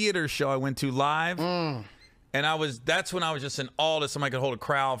theater show I went to live. And that's when I was just in awe that somebody could hold a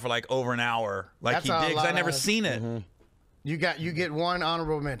crowd for like over an hour like That's he a did, because lot I never of- seen it. You get one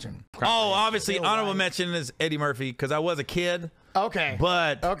honorable mention. Oh, obviously, honorable mention is Eddie Murphy, because I was a kid. Okay.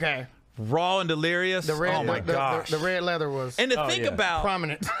 But okay. Raw and Delirious, The red, oh my gosh. the red leather was And to think about,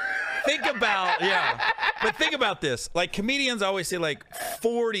 prominent. but think about this. Like, comedians always say, like,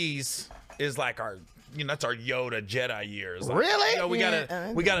 40s is like our, that's our Yoda Jedi years. Like,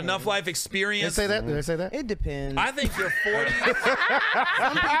 Really? we got enough life experience. Did they say that? Did they say that? It depends. I think your 40s.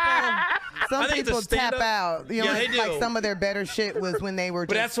 Some I think people the stand-up- tap out. Yeah, they like do. some of their better shit was when they were.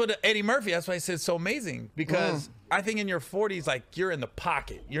 But just, that's what Eddie Murphy, that's why I said it's so amazing, because I think in your 40s, like, you're in the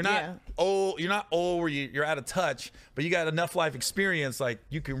pocket. You're not Yeah. old. You're not old where you're out of touch, but you got enough life experience, like,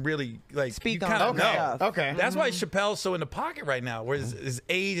 you can really, like, Speak you on kind of some know. stuff. Okay. That's why Chappelle's so in the pocket right now, where his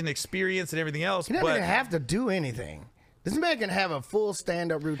age and experience and everything else. He doesn't But even have to do anything. This man can have a full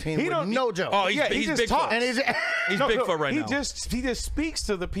stand-up routine He with don't- no joke. Oh, he's just Bigfoot. talks. And he's Bigfoot right now. He just speaks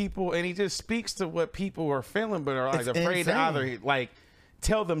to the people, and he just speaks to what people are feeling, but are like It's afraid to insane. either like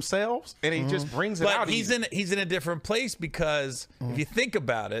tell themselves, and he just brings it out. But he's in a different place because if you think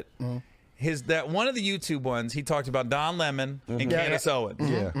about it, that one of the YouTube ones he taled about Don Lemon and Candace Owens.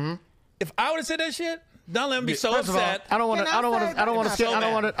 yeah. If I would have said that shit, Don Lemon would be so First of all, upset. I don't want Can I say that? to skip. So I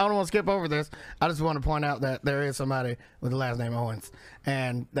don't mad. want to skip over this. I just want to point out that there is somebody with the last name Owens,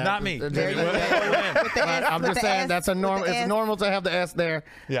 and that, Not me. that- There you go. With the S, I'm with just the saying S, that's a with normal. the It's S. normal to have the S there.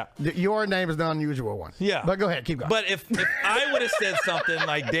 Yeah. Your name is the unusual one. Yeah. But go ahead, keep going. But if I would have said something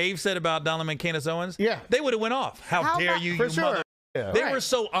like Dave said about Don Lemon and Candace Owens, Yeah. they would have went off. How dare about- you, For you sure. mother. Yeah. They Right. were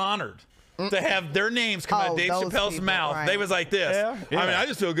so honored to have their names come out Oh, of Dave those Chappelle's people, mouth. right. They was like this. Yeah, yeah. I mean, I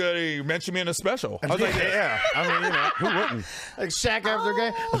just feel good he mentioned me in a special. I was like, Yeah, I mean, who wouldn't? like Shaq after a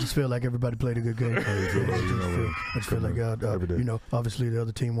game. I just feel like everybody played a good game. I just feel like obviously the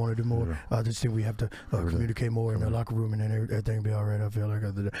other team wanted it more. I just think we have to communicate more in the locker room, and then everything will be all right. I feel like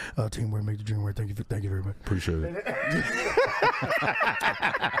the teamwork make the dream work. Thank you very much. Appreciate it.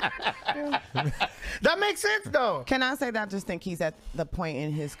 That makes sense though. Can I say that I just think he's at the point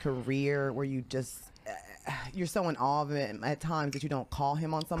in his career where you just you're so in awe of him at times that you don't call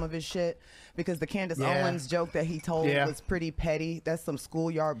him on some of his shit because the Candace Yeah. Owens joke that he told Yeah. was pretty petty. That's some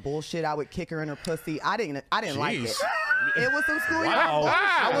schoolyard bullshit. I would kick her in her pussy. I didn't like it. It was some schoolyard bullshit.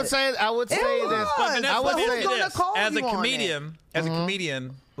 I would say this. was. I would Who's say gonna this. call as a you on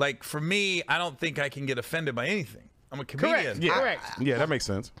comedian, like for me, I don't think I can get offended by anything. I'm a comedian. Correct. Yeah. Correct. Yeah, that makes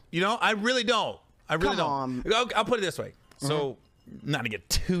sense. You know, I really don't. I really Come don't. I'll put it this way. So, not to get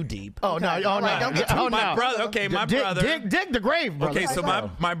too deep. Oh no! Oh no! Don't get oh, my no. brother. Okay, my dig, brother. dig the grave, brother. Okay, so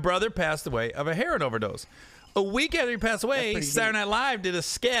my brother passed away of a heroin overdose. A week after he passed away, Saturday Night Live did a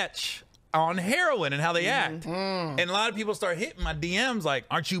sketch on heroin and how they act. And a lot of people start hitting my DMs like,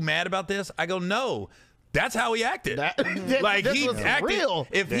 "Aren't you mad about this?" I go, "No." That's how he acted. Like this he was acted. real.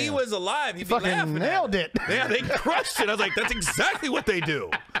 If he was alive, he'd be Fucking laughing. nailed at it. Yeah, they crushed it. I was like, that's exactly what they do.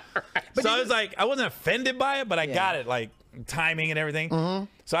 So I was like, I wasn't offended by it, but I got it, like timing and everything.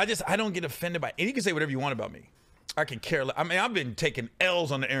 So I don't get offended by it. And you can say whatever you want about me. I can care less. I mean, I've been taking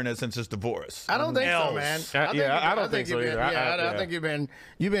L's on the internet since this divorce. I don't think so, L's. man. I don't think so you've been- either. I think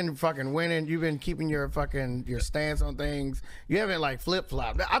you've been fucking winning. You've been keeping your stance on things. You haven't like flip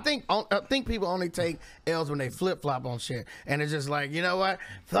flop. I think people only take L's when they flip flop on shit, and it's just like, you know what?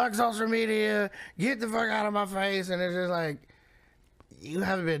 Fuck social media. Get the fuck out of my face. And it's just like, you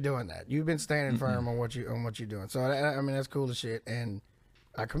haven't been doing that. You've been standing firm on what you're doing. So I mean, that's cool as shit, and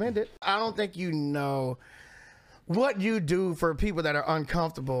I commend it. I don't think you know what you do for people that are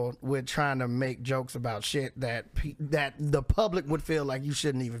uncomfortable with trying to make jokes about shit that the public would feel like you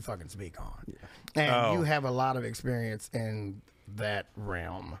shouldn't even fucking speak on. And you have a lot of experience in that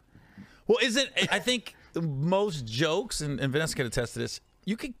realm. Well, I think most jokes, and Vanessa can attest to this,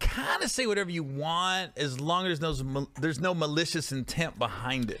 you can kind of say whatever you want as long as there's no malicious intent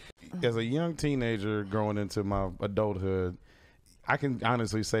behind it. As a young teenager growing into my adulthood, I can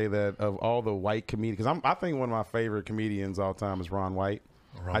honestly say that of all the white comedians, because I think one of my favorite comedians all time is Ron White.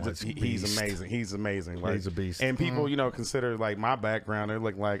 He's amazing. He's amazing. Like, He's a beast. And people, consider like my background. They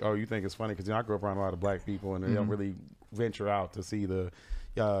look like, oh, you think it's funny because I grew up around a lot of black people, and they don't really venture out to see the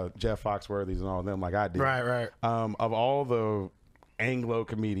Jeff Foxworthys and all of them like I did. Right. Of all the Anglo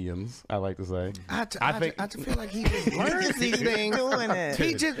comedians, I like to say, I just feel like he just learns these things. doing it.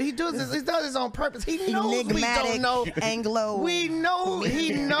 He does this on purpose. He knows we don't know. Anglo. We know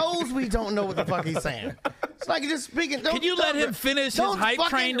he knows we don't know what the fuck he's saying. It's like he's just speaking. Can you let him finish his hype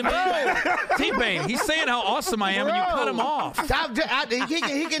train to me? T-Pain, he's saying how awesome I am, and you cut him off. He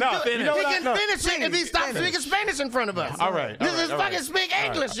can finish. finish it if he stops speaking Spanish in front of us. All right. This is fucking speak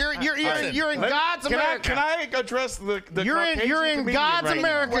English. You're in God's America. Can I address the You're in comedian God's right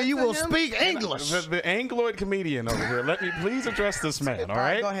America. now? You will speak English. The Angloid comedian over here. Let me please address this man. All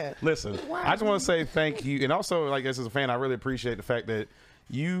right. Go ahead. Listen, I just want to say thank you, and also, like, as a fan, I really appreciate the fact that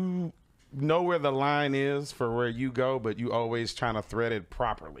you know where the line is for where you go, but you always trying to thread it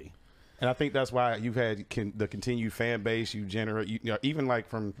properly. And I think that's why you've had the continued fan base you generate. Even like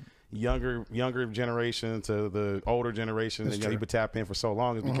from younger generation to the older generation, and people tap in for so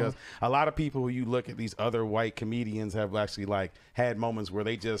long is because a lot of people who you look at these other white comedians have actually like had moments where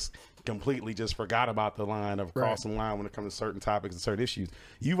they just completely just forgot about the line of crossing the line when it comes to certain topics and certain issues.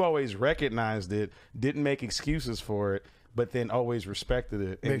 You've always recognized it, didn't make excuses for it, but then always respected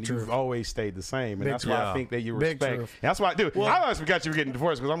it, and you've always stayed the same, and that's why I think that you respect. That's why, dude. I always forgot you were getting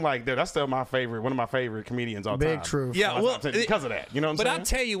divorced because I'm like, dude, that's still one of my favorite comedians all time. Big truth. Yeah, well, because of that, you know what I'm but saying? I'll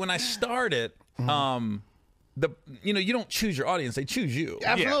tell you, when I started, you don't choose your audience; they choose you.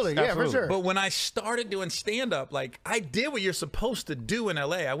 Absolutely, Yes, yeah, for sure. But when I started doing stand-up, like I did what you're supposed to do in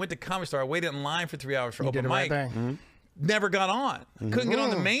LA. I went to Comedy Store. I waited in line for 3 hours for open did the right mic. thing. Never got on. Couldn't get on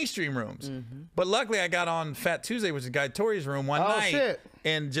the mainstream rooms. But luckily, I got on Fat Tuesday, which is Guy Tori's room one night, shit.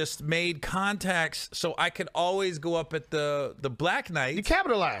 and just made contacts so I could always go up at the Black Night. You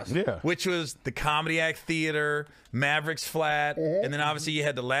capitalized. Yeah. Which was the Comedy Act Theater, Mavericks Flat, and then obviously you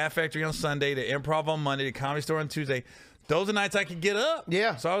had the Laugh Factory on Sunday, the Improv on Monday, the Comedy Store on Tuesday. Those are nights I could get up.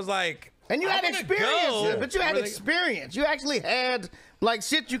 Yeah. So I was like, And you I'm had gonna experience, go. but you had Where they- experience. You actually had like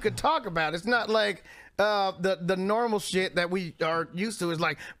shit you could talk about. It's not like the normal shit that we are used to. Is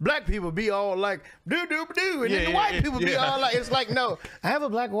like black people be all like do do do, and then the white people be all like. It's like, no, I have a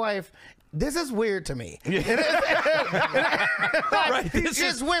black wife. This is weird to me. Right, It's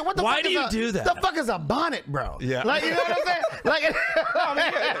just weird. What the why fuck do is you a, do that? The fuck is a bonnet, bro? Yeah. Like, you know what I'm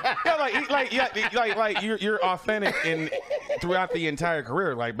saying? Like you're authentic in throughout the entire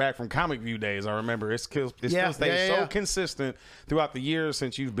career. Like back from Comic View days, I remember it still stays so consistent throughout the years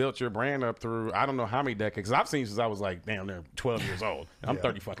since you've built your brand up through I don't know how many decades. 'Cause I've seen since I was like damn near 12 years old. I'm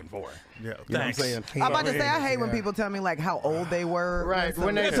 30-fucking-4. Yeah, You know what I'm thanks. saying? I'm about to say, I hate when people tell me like how old they were. Right,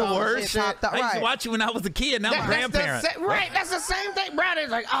 when they some the shit worst popped up. I used to Right. watch you when I was a kid. Now I'm a grandparent. That's the same thing, bro.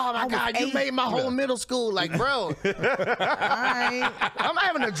 It's like, oh my was God, you 8. made my whole middle school. Like, bro, All right. I'm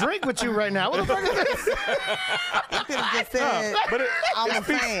having a drink with you right now. What the fuck is this? You could have just said, But I'm a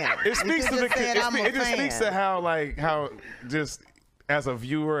fan. It speaks to You could've said, I'm a it just speaks fan. to how just as a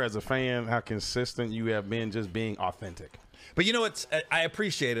viewer, as a fan, how consistent you have been just being authentic. But you know what's? I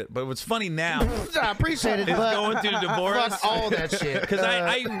appreciate it. But what's funny now I appreciate it, is but going through the divorce. fuck all that shit. Because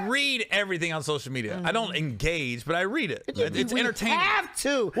I read everything on social media. I don't engage, but I read it. It's We entertaining. have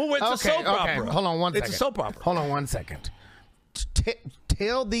to. Well, it's a soap opera. Hold on one second. It's a soap opera. Hold on 1 second.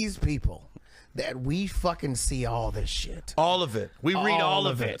 Tell these people that we fucking see all this shit. All of it. We read all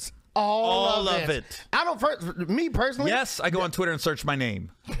of it. All of of it. it. I don't. Me personally. Yes, I go on Twitter and search my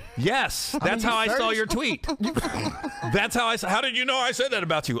name. Yes, that's you how I saw searched? your tweet. That's how I saw. How did you know I said that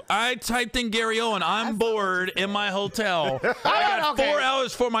about you? I typed in Gary Owen. I'm bored in my hotel. I got 4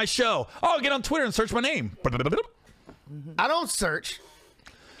 hours for my show. Oh, I'll get on Twitter and search my name. I don't search.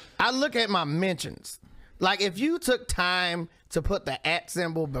 I look at my mentions. Like if you took time to put the @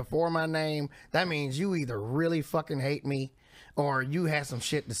 symbol before my name, that means you either really fucking hate me, or you had some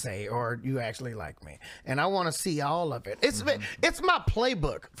shit to say, or you actually like me. And I want to see all of it. It's my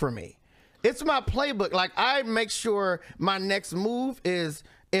playbook for me. It's my playbook. Like I make sure my next move is,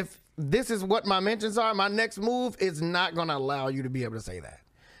 if this is what my mentions are, my next move is not going to allow you to be able to say that.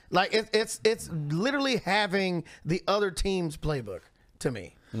 Like it's literally having the other team's playbook to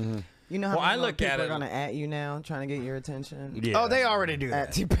me. You know how Well, I many look people at are it- gonna at you now, trying to get your attention. Yeah. Oh, they already do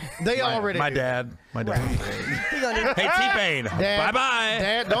that. They already My do dad. My dad. He gonna Hey, T-Pain. Dad, Bye-bye.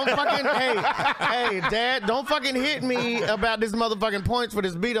 Dad, don't fucking hey, Dad, don't fucking hit me about this motherfucking points for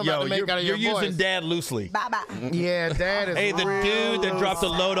this beat I'm about Yo, to make out of you're your using voice. dad loosely. bye bye. Yeah, Dad is. Hey, the real dude that dropped the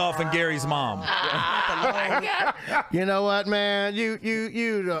load off in Gary's mom. You know what, man? You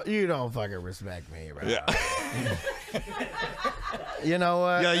don't fucking respect me, right? You know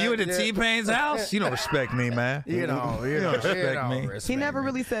what? Yo, you at the T-Pain's house? You don't respect me, man. You don't respect me. He never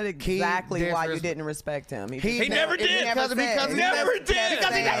really said exactly why you disres- didn't respect him. He never did. Because he Never did.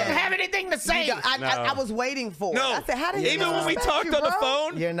 Because he doesn't have anything to say. I was waiting for it. No, I said, how did he even when we respect talked you, on the bro?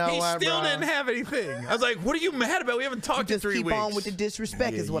 phone, You know he what, still bro? didn't have anything. I was like, what are you mad about? We haven't talked in Just 3 keep weeks. on with the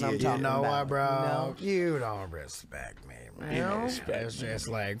disrespect is what I'm You talking know about. what, bro? You know? You don't respect me, man. It's just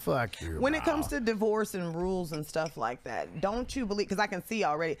like, fuck you. When it bro. comes to divorce and rules and stuff like that, don't you believe? Because I can see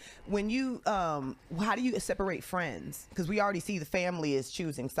already when you, how do you separate friends? Because we already see the family is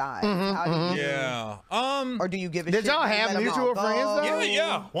choosing sides. How do you, Yeah. or do you give a Did shit? y'all Do you have let 'em mutual all friends, go? though?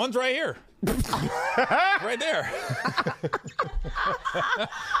 Yeah. One's right here. Right there.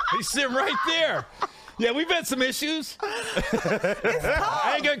 He's sitting right there. Yeah, we've had some issues.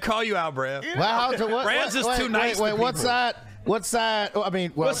 I ain't gonna call you out, Brad. Well, what? Brad's just too nice Wait, to what people. side? What side? Oh, I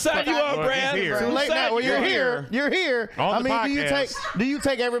mean, What side you on, Brad? he's here. Too Whose late side now. Well, you you're on? here. You're here. On I the mean, podcast. do you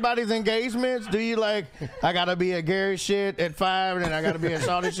take everybody's engagements? Do you like? I gotta be at Gary shit at 5, and then I gotta be at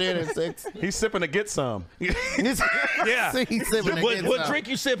Shawty shit at 6. He's sipping to get some. Yeah. See, he's sipping to What get some. drink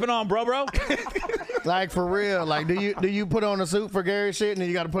you sipping on, bro? Like for real? Like, do you put on a suit for Gary shit, and then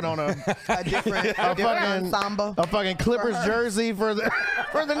you got to put on a A different fucking ensemble. a fucking Clippers jersey for the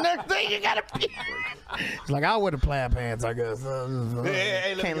for the next thing you gotta pee. It's like I wear the plaid pants, I guess.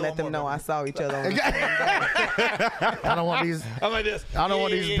 Can't let them know I saw each other. On the I don't want these. I'm like this. I don't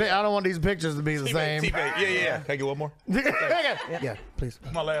want these. I don't want these pictures to be the same. Yeah. Can I get one more? Yeah, please.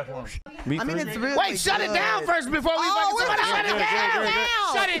 My last one. I mean, it's really Wait, shut it down first before we somebody shut it down.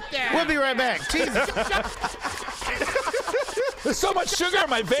 Shut it down. We'll be right back. Jesus. There's so much sugar in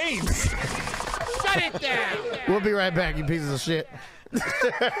my veins. Shut it down. We'll be right back, you pieces of shit.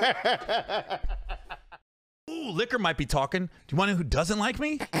 Ooh, liquor might be talking. Do you want to know who doesn't like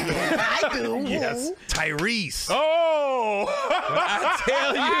me? I do. Yes, Tyrese. Oh! I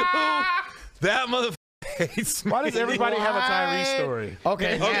tell you, that motherfucker hates me. Why does everybody have a Tyrese story?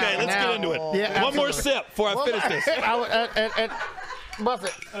 Okay, Okay, let's get into it. Yeah, one more absolutely. sip before I finish this. And bust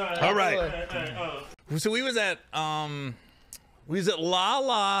it. All right. So we was at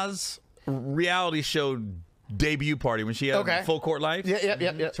Lala's reality show debut party when she had Full Court Life.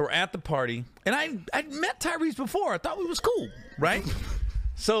 Yeah. So we're at the party, and I'd met Tyrese before. I thought we was cool, right?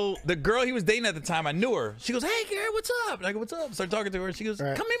 So the girl he was dating at the time, I knew her. She goes, "Hey, Gary, what's up?" And I go, "What's up?" Started talking to her. She goes, "Come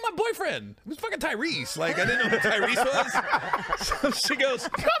meet my boyfriend. It was fucking Tyrese." Like I didn't know who Tyrese was. So she goes,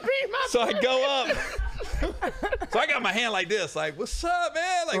 "Come meet my." So I go up. So I got my hand like this, like, "What's up,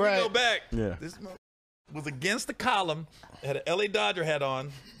 man?" Like we go back. Yeah. This was against the column. Had an LA Dodger hat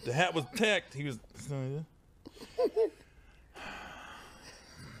on. The hat was tacked. He was.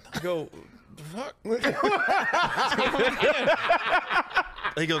 I go, the fuck?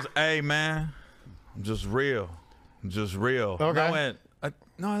 He goes, "Hey, man, I'm just real. I'm just real." Okay. And I went,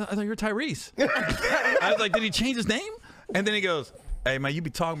 "No, I thought you were Tyrese." I was like, "Did he change his name?" And then he goes, "Hey, man, you be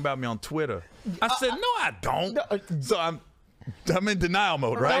talking about me on Twitter." I said, "No, I don't." So I'm in denial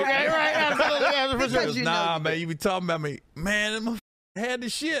mode, right? Okay, right. Absolutely. He goes, "Nah, man, you be talking about me. Man, that motherfucker had the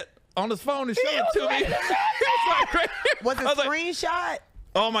shit on his phone and showed it to me." Was it I was like, screenshot?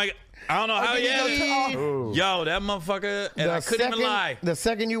 oh my God. I don't know how he had it. Yo, that motherfucker, and I couldn't even lie. The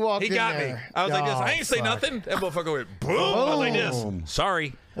second you walked He in got there, me. I was like this. I ain't say fuck. nothing. That motherfucker went boom. I was like this.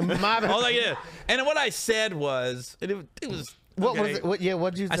 Sorry. My bad. I was like this. And then what I said was, it was. What okay. was it?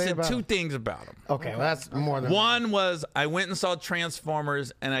 What'd you say I said about two him? things about him. Okay, well, that's more than One was I went and saw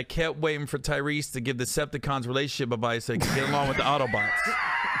Transformers, and I kept waiting for Tyrese to give the Decepticons relationship advice so they could get along with the Autobots.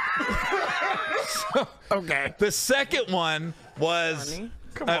 Okay. The second one was,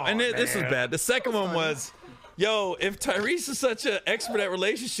 this is bad. The second one was, yo, if Tyrese is such an expert at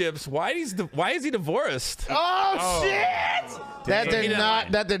relationships, why is he divorced? Oh, shit! That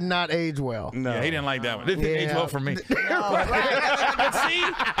did not age well. No, yeah, he didn't like that one. It didn't age well for me. But see,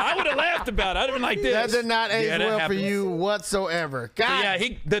 I would have laughed about it. I'd have been like this. That did not age well happens. for you whatsoever. God. Yeah,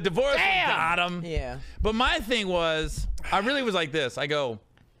 the divorce got him. Yeah. But my thing was, I really was like this. I go,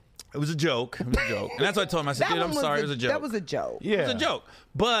 it was a joke. It was a joke. And that's what I told him. I said, dude, I'm sorry. It was a joke. That was a joke. Yeah. It was a joke.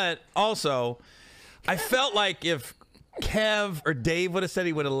 But also, I felt like if Kev or Dave would have said,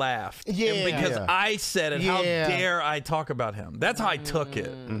 he would have laughed. Yeah. And because I said it, how Yeah. dare I talk about him? That's how I took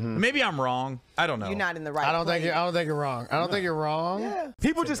it. Maybe I'm wrong. I don't know. You're not in the right I don't place. think you're wrong. I don't think you're wrong. Yeah.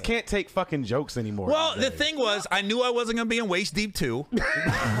 People just can't take fucking jokes anymore. Well, the thing was, I knew I wasn't going to be in Waist Deep 2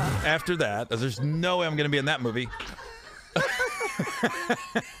 after that. There's no way I'm going to be in that movie.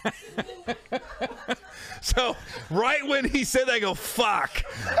 So right when he said that, I go, fuck,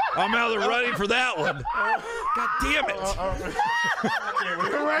 I'm out of the running for that one. God damn it.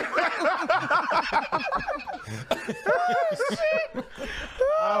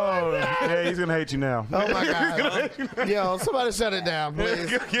 Oh, yeah, he's gonna hate you now. Oh my God. Yo, somebody shut it down, please.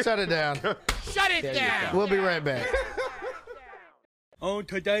 Shut it down. Shut it down. We'll be right back. On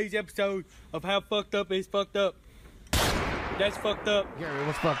today's episode of How Fucked Up Is Fucked Up. That's fucked up. Gary,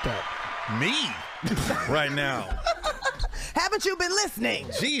 what's fucked up? Me right now. Haven't you been listening?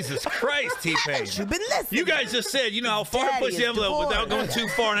 Jesus Christ, T-Pain. Haven't you been listening? You guys just said, you know how far I Daddy push the is envelope without going divorced. too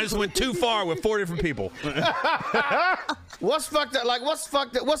far, and I just went too far with 4 different people. What's fucked up? Like, what's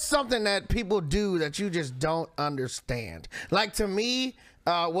fucked up? What's something that people do that you just don't understand? Like, to me,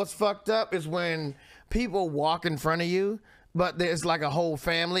 what's fucked up is when people walk in front of you, but there's like a whole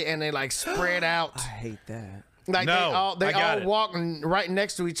family and they like spread out. I hate that. Like No, they I got all it. walking right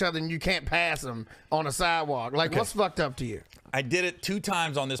next to each other and you can't pass them on a sidewalk. Like, what's fucked up to you? I did it 2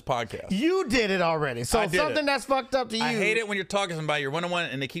 times on this podcast. You did it already. So I did something it. that's fucked up to you. I hate it when you're talking to somebody, you're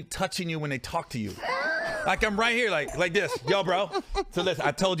one-on-one, and they keep touching you when they talk to you. Like I'm right here, like this. Yo, bro. So listen,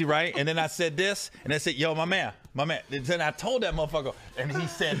 I told you, right? And then I said this, and I said, yo, my man. And then I told that motherfucker, and he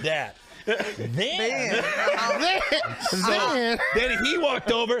said that. Then he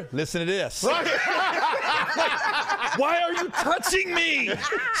walked over. Listen to this. Why are you touching me?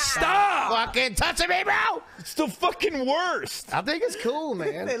 Stop! Fucking touching me, bro! It's the fucking worst. I think it's cool,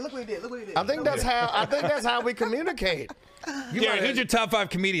 man. Hey, look what he did. Look what he did. I think that's how we communicate. Yeah, who's your top 5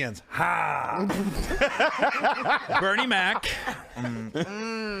 comedians? Ha! Bernie Mac.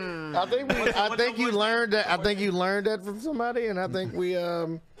 I think you learned that. I think you learned that from somebody, and I think we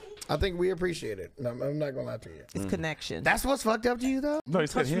appreciate it. I'm not gonna lie to you. It's connection. That's what's fucked up to you, though. No,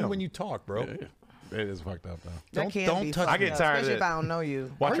 it's Touch me him. when you talk, bro. Yeah. It is fucked up though. That can don't be touch fucked me. I get tired of especially it. if I don't know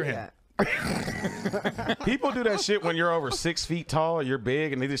you. Watch your Yeah. hand. People do that shit when you're over 6 feet tall, you're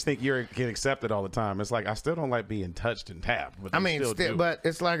big, and they just think you get accepted all the time. It's like I still don't like being touched and tapped. But I mean, but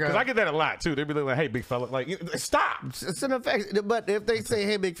it's like because I get that a lot too. They be like, "Hey, big fella, like stop." it's an effect. But if they say,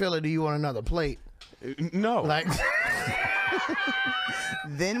 "Hey, big fella, do you want another plate?" No, Like,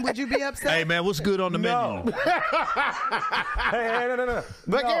 Then would you be upset? Hey, man, what's good on the menu? hey, no.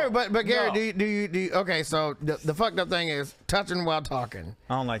 but No. Gary, No. do you? Okay, so the fucked up thing is touching while talking.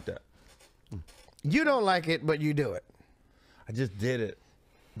 I don't like that. You don't like it, but you do it I just did it,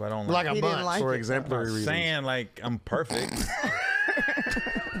 but I don't like like a He didn't bunch. like for it. exemplary it. reasons. Saying like I'm perfect.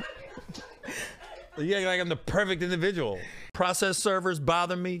 Yeah, like I'm the perfect individual. Process servers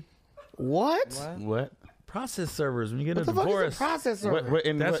bother me. What? What? Process servers, when you get What a the fuck divorce, is a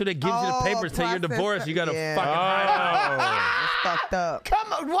processor? that's what it gives you the Oh, papers. Tell you're process divorced. You got to yeah. fucking hide out. It's fucked up.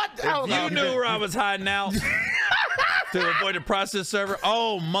 Come on, what? Hold You on. knew where I was hiding out to avoid the process server.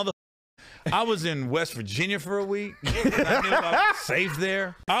 Oh, mother. I was in West Virginia for a week. I knew I was safe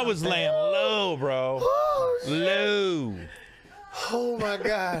there. I was laying low, bro. Low. Oh my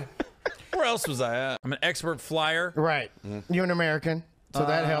God. Where else was I at? I'm an expert flyer. Right. You're an American, so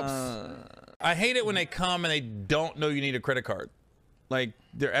that helps. I hate it when they come and they don't know you need a credit card. Like,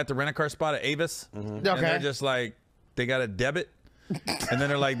 they're at the rent-a-car spot at Avis, and Okay. they're just like, they got a debit. And then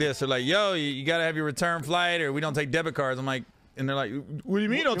they're like this. They're like, yo, you got to have your return flight, or we don't take debit cards. I'm like, and they're like, what do you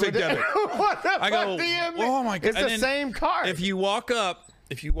mean don't take debit? What the I go, fuck do you mean? oh my God. It's And the then same card. If you walk up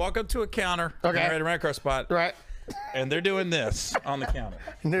to a counter, Okay. and they're at a rent-a-car spot, right. and they're doing this on the counter.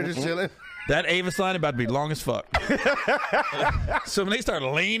 And they're just chilling. That Avis line about to be long as fuck. So when they start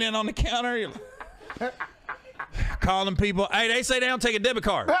leaning on the counter, you're like, calling people, hey, they say they don't take a debit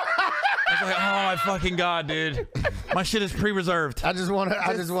card. I was like, oh my fucking God, dude. My shit is pre-reserved. I just want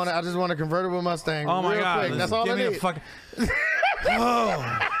a convertible Mustang. Oh my real God. quick. That's all Give I me need. a fucking.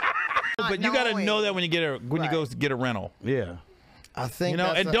 Oh. But you gotta knowing. know that when you go get a rental. Yeah. I think You know,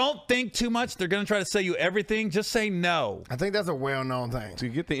 that's and don't think too much. They're gonna try to sell you everything. Just say no. I think that's a well-known thing. To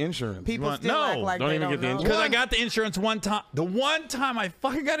get the insurance. People want- still no, act like don't they even don't get the know. insurance. Because I got the insurance one time. The one time I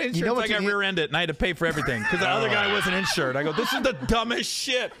fucking got insurance, know what I got you need? rear-ended and I had to pay for everything because the other guy wasn't insured. I go, this is the dumbest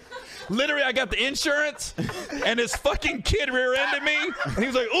shit. Literally, I got the insurance, and this fucking kid rear-ended me, and he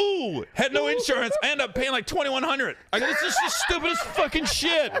was like, ooh, had no insurance. I ended up paying like $2,100. I go, this is the stupidest fucking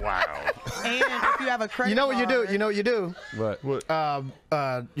shit. Wow. And if you have a credit You know what you do? card- You know what you do? What?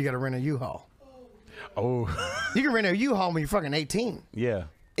 You got to rent a U-Haul. Oh. You can rent a U-Haul when you're fucking 18. Yeah.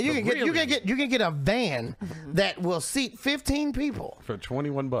 And you can get a van that will seat 15 people For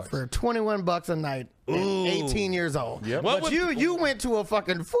 $21. for $21 a night. At 18 years old. Yep. What But would- you went to a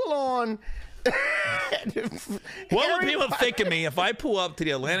fucking full-on. What would people think of me if I pull up to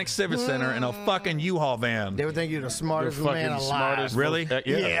the Atlantic Civic Center in a fucking U-Haul van? They would think you're the smartest Fucking man alive. smartest. Really? Yeah.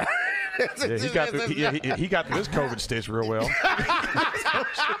 Yeah. Yeah, he got this COVID stitch real well.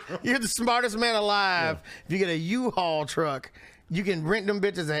 You're the smartest man alive. If you get a U-Haul truck, you can rent them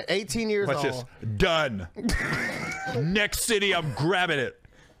bitches at 18 years Watch old. this. Done. Next city, I'm grabbing it.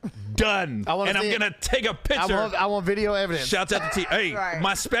 Done. I wanna And I'm see it. going to take a picture. I want video evidence. Shouts out to T. Hey, Right.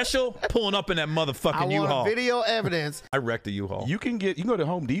 my special pulling up in that I motherfucking want U-Haul. video evidence. I wrecked the U-Haul. You can go to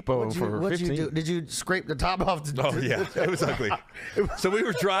Home Depot for What'd 15. you do? Did you scrape the top off? Oh yeah, it was ugly. So we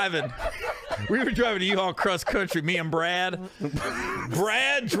were driving to U-Haul cross country. Me and Brad.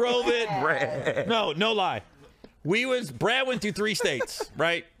 Brad drove it. Brad. No lie. Brad went through 3 states.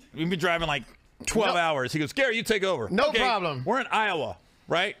 Right. We've been driving like 12 hours. He goes, Gary, you take over. No Okay, problem. We're in Iowa.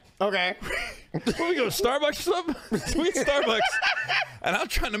 Right. Okay. When we go to Starbucks or something, we at Starbucks, and I'm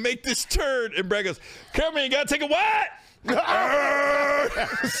trying to make this turn, and Brad goes, "Cameraman, you gotta take a what?"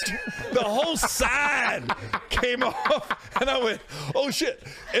 The whole side came off, and I went, "Oh shit!"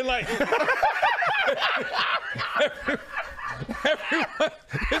 And like,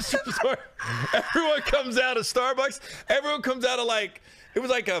 everyone comes out of Starbucks. Everyone comes out of like, it was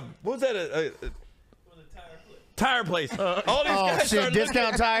like a, what was that? A tire place. All these guys shit, started discount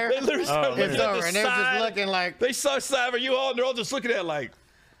looking, tire? They literally started looking It's at over, the and they're just side. looking like They saw side of U-Haul, and they're all just looking at it like,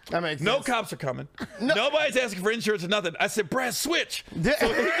 that makes no sense. cops are coming. Nobody's asking for insurance or nothing. I said, Brad, switch. Di- So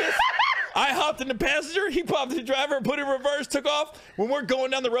I hopped in the passenger. He popped in the driver, put it in reverse, took off. When we're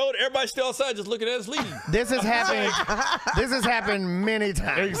going down the road, everybody's still outside just looking at us leave. This has happened. This has happened many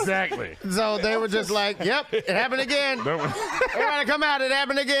times. Exactly. So they were just like, "Yep, it happened again. Everybody come out! It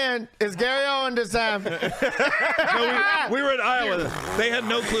happened again. It's Gary Owen this time." No, we were in Iowa. They had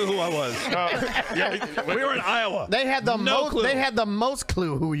no clue who I was. We were in Iowa. They had the No most. clue. They had the most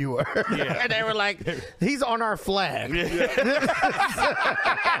clue who you were. Yeah. And they were like, "He's on our flag."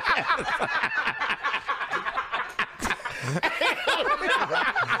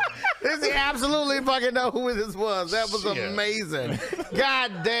 They absolutely fucking know who this was. That was amazing.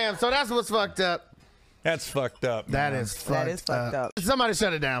 God damn. So that's what's fucked up. That's fucked up. That is fucked up. Somebody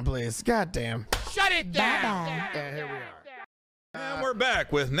shut it down, please. God damn. Shut it down. Yeah, here we are. And we're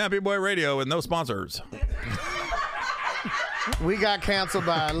back with Nappy Boy Radio with no sponsors. We got canceled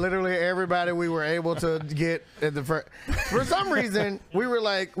by literally everybody we were able to get at the first. For some reason, we were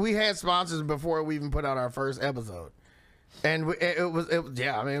like, we had sponsors before we even put out our first episode. And it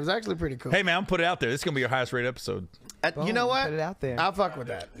was actually pretty cool. Hey, man, I'm put it out there. This is going to be your highest rated episode. You know what? Put it out there. I'll fuck with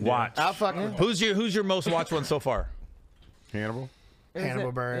that. Watch. I'll fuck with that. Who's your most watched one so far? Hannibal.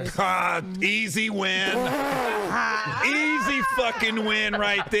 Hannibal Buress. Ah, easy win. Easy fucking win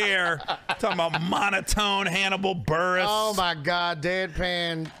right there. Talking about monotone Hannibal Buress. Oh my God,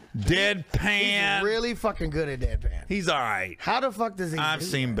 deadpan. Deadpan. He's really fucking good at deadpan. He's all right. How the fuck does he? I've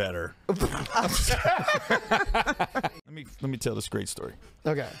seen better. Let me tell this great story.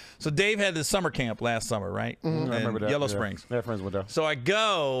 Okay. So Dave had this summer camp last summer, right? I remember that. Yellow yeah. Springs. Yeah, friends went down. So I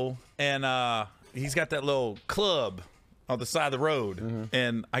go and he's got that little club on the side of the road,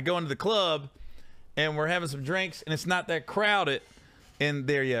 and I go into the club, and we're having some drinks, and it's not that crowded in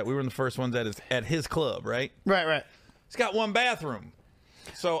there yet. We were in the first ones at his club, right? Right. It's got one bathroom.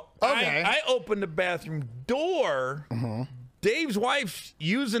 So Okay. I opened the bathroom door. Dave's wife's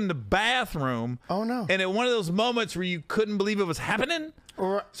using the bathroom. Oh, no. And at one of those moments where you couldn't believe it was happening,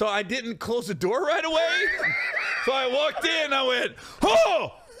 Right. so I didn't close the door right away. So I walked in, I went,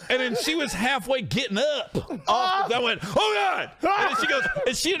 oh! And then she was halfway getting up. I went, oh God! And then she goes,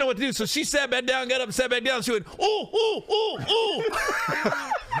 and she didn't know what to do. So she sat back down, got up, and sat back down. She went, ooh, ooh, ooh, ooh.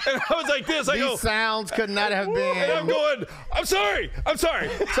 And I was like this. I go, These sounds could not have been. and I'm going, I'm sorry. So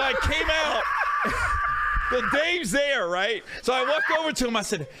I came out. The Dave's there, right? So I walked over to him. I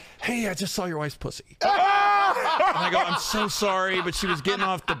said, hey, I just saw your wife's pussy. And I go, I'm so sorry, but she was getting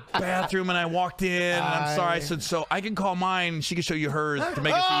off the bathroom, and I walked in, and I'm sorry. I said, so I can call mine. She can show you hers to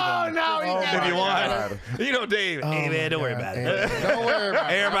make us even. If you want. You know, Dave, hey, man, don't worry about it. Don't worry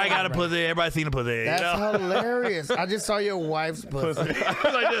about it. Everybody got a pussy. Everybody's seen a pussy. That's you know? hilarious. I just saw your wife's pussy. I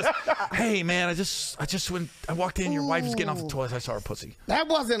was like this. Hey, man, I just went. I walked in. Your wife was getting off the toilet. I saw her pussy. That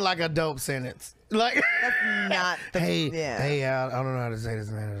wasn't like a dope sentence. Like, Not the, hey, I don't know how to say this,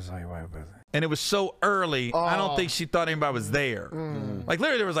 man. I just saw your wife's pussy. And it was so early, I don't think she thought anybody was there. Like,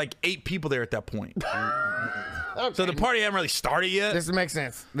 literally, there was like 8 people there at that point. Okay. So the party hadn't really started yet. This makes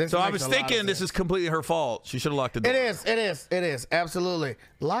sense. So I was thinking this is completely her fault. She should have locked the door. It is. Absolutely.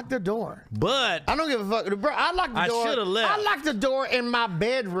 Lock the door. But I don't give a fuck. Bro, I locked the door. I should have left. I locked the door in my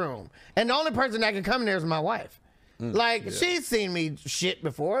bedroom. And the only person that can come in there is my wife. Like, she's seen me shit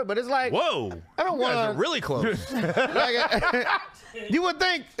before, but it's like, whoa, I don't you guys want are really close. like, you would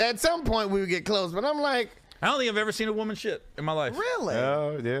think at some point we would get close, but I'm like, I don't think I've ever seen a woman shit in my life. Really?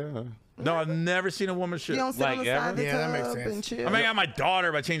 Oh, yeah. No, I've never seen a woman shit. You don't sit on the side of the Yeah, that makes tub sense. and chill. I mean, I got my daughter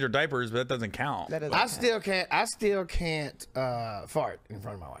if I change her diapers, but that doesn't count. That is I still can't fart in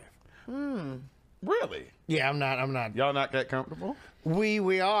front of my wife. Really? Yeah, I'm not. Y'all not that comfortable?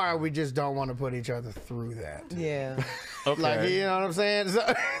 We are. We just don't want to put each other through that. Yeah. Okay. Like, you know what I'm saying? So,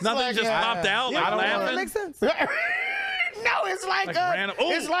 it's Nothing like, just popped out, like That laughing. makes sense. No, it's like, Like random- Ooh.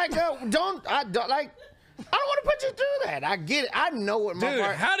 it's like I don't like. I don't want to put you through that. I get it. I know what my Dude,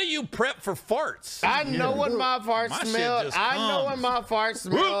 fart. how do you prep for farts? I know what my farts My shit smell. just I know what comes. my farts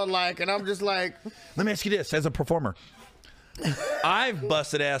smell like, and I'm just like, Let me ask you this: as a performer, I've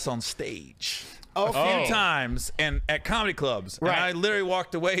busted ass on stage. oh, A few times and at comedy clubs. Right. And I literally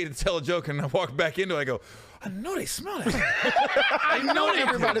walked away to tell a joke and I walked back into it. I go, I know they smell it. I know they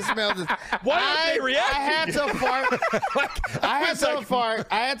everybody smells it. Why aren't they reacting? I had to fart.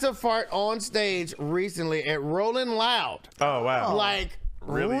 I had to fart on stage recently at Rolling Loud. Oh, wow. Like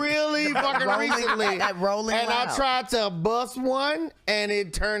really fucking recently. At Rolling and Loud. I tried to bust one, and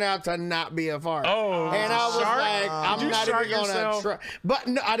it turned out to not be a fart. Oh, and I was shark? like, Did I'm you not shark even gonna yourself? try. But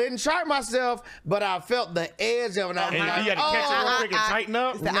no, I didn't shark myself, but I felt the edge of it. I'm And like, you had to catch it real quick and tighten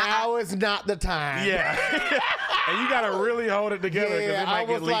up? now is not the time. Yeah. And you gotta really hold it together because Yeah, it might I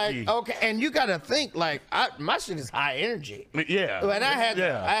was get leaky. like, okay, and you gotta think like my shit is high energy. Yeah. And I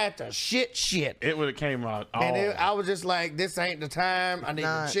had to shit. It would have came out. And I was just like, this ain't the time. I need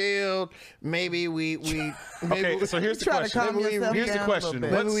to chill. Maybe we Okay, so here's the question. Here's the question.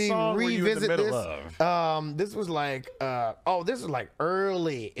 What song were you in the middle of? This was like this was like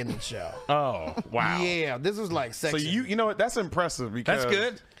early in the show. Oh, wow. Yeah, this was like section. So you know what? That's impressive because That's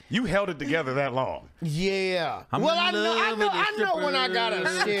good. You held it together that long. Yeah. I'm well, in I love with know the when I got a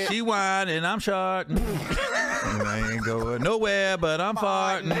stripper. shit. She whining, I'm shorting. I ain't going nowhere, but I'm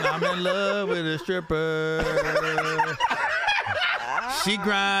farting. I'm in love with a stripper. She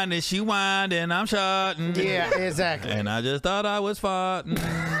grinding, she winding, I'm shorting. Yeah, exactly. And I just thought I was farting.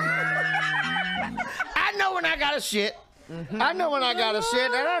 I know when I got a shit. I know when I got a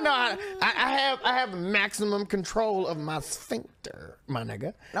shit, and I know I have maximum control of my sphincter, my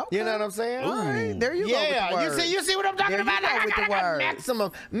nigga. Okay. You know what I'm saying? All right, there you go. Yeah, with the you see what I'm talking about? I got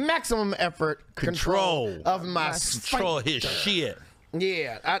words. maximum effort control of my Control sphincter. his shit.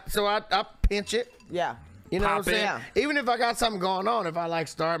 Yeah, so I pinch it. Yeah. You know what I'm Pop it. saying? Yeah. Even if I got something going on, if I like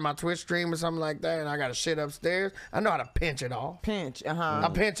start my Twitch stream or something like that, and I got a shit upstairs, I know how to pinch it off. Pinch. I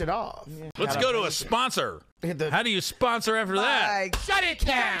pinch it off. Let's go to a sponsor. How do you sponsor after that? Like, Shut it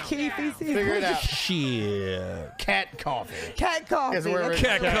down. Figure it out. Shit. Cat coffee. cat coffee. Is where That's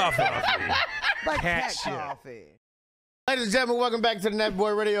we're- Cat coffee. like cat cat shit. coffee. Ladies and gentlemen, welcome back to the Nappy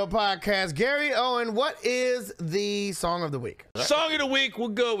Boy Radio Podcast. Gary, Owen, what is the song of the week? Song of the week, we'll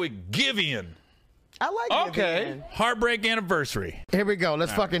go with Givian. I like Okay. Vivian. Heartbreak Anniversary. Here we go.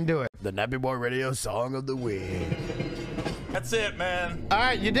 Let's fucking do it. The Nappy Boy Radio Song of the Week. That's it, man. All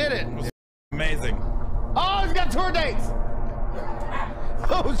right, you did it. Amazing. Oh, he's got tour dates.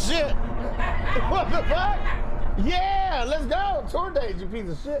 Oh, shit. What the fuck? Yeah, let's go. Tour dates, you piece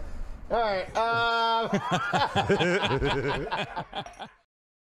of shit. All right.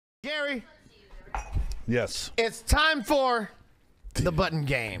 Gary, Yes. it's time for the button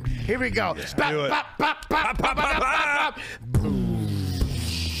game. Here we go. Bop, do it. bop, bop, bop, bop, bop, bop, bop.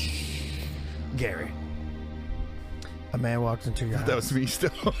 Gary, a man walks into your house. That was me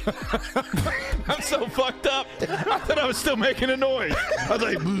still. I'm so fucked up. I thought I was still making a noise. I was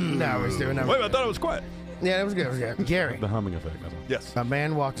like, No, we're still not. wait, I thought I was quiet. Yeah, that was good. That was good. Gary, The humming effect. That's all. Yes. a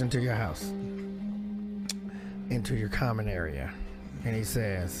man walks into your house, into your common area, and he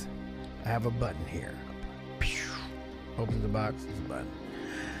says, I have a button here. Opens the box, there's a button.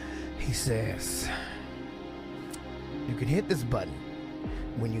 He says, you can hit this button.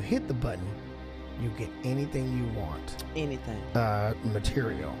 When you hit the button, you get anything you want. Anything.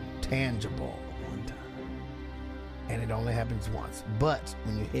 Material, tangible, one time. And it only happens once. But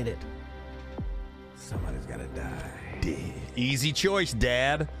when you hit it, somebody's gotta die. Easy choice,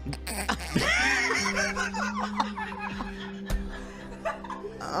 Dad.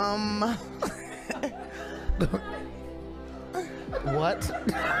 What?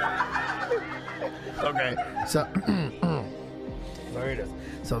 Okay. So there it is.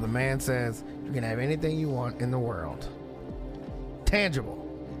 So the man says you can have anything you want in the world. Tangible.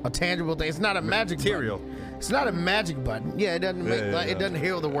 A tangible thing. It's not a magic Material. button. It's not a magic button. Yeah, it doesn't make it doesn't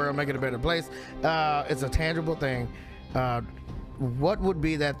heal the world, make it a better place. It's a tangible thing. What would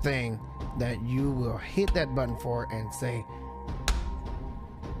be that thing that you will hit that button for and say,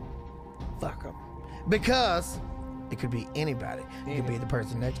 fuck them? Because it could be anybody. It could be the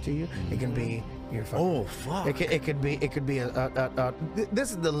person next to you. It can be your fucking. Oh, fuck. It could be this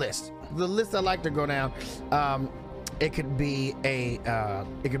is the list. The list I like to go down. It could be a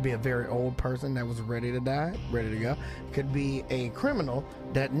very old person that was ready to die, ready to go. It could be a criminal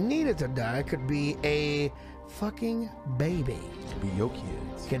that needed to die. It could be a fucking baby. Be your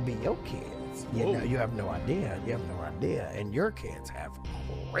kids. It could be your kids. You know, you have no idea. You have no idea. And your kids have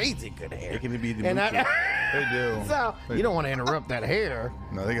crazy good hair. It can be the And new I- kid. They do. So you don't want to interrupt that hair.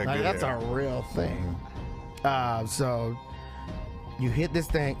 No, they got Like, good that's hair. a real thing. So you hit this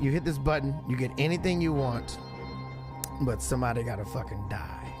thing, you hit this button, you get anything you want, but somebody gotta fucking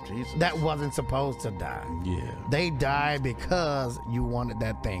die. Jesus. That wasn't supposed to die. Yeah. They die because you wanted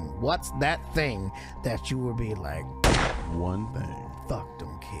that thing. What's that thing that you would be like, One thing. fuck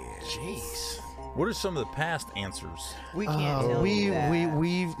them kids? Jeez. What are some of the past answers? We can't tell you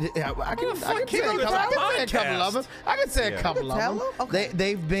that. I can say you a go to couple of them. I can say a couple of Tell them. 'em? Okay.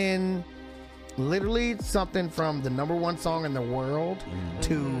 They've been literally something from the #1 song in the world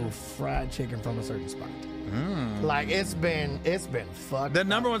to fried chicken from a certain spot. Like it's been fucked. The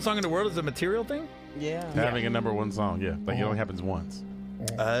 #1 song in the world is a material thing? Yeah. Having a #1 song, yeah. Like it only happens once.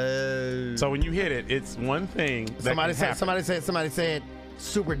 So when you hit it, it's one thing that Somebody can happen. said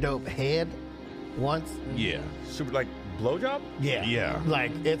super dope head. Once? Yeah. Super like blowjob? Yeah. Yeah.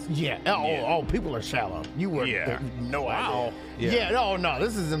 Like it's Oh, people are shallow. You were no idea. Yeah. No,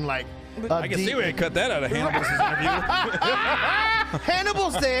 this isn't like. I can see where they cut that out of Hannibal's interview.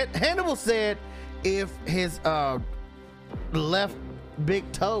 Hannibal said if his left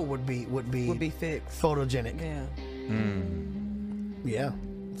big toe would be fixed, photogenic. Yeah. Yeah.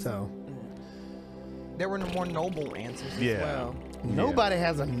 So there were more noble answers as well. Nobody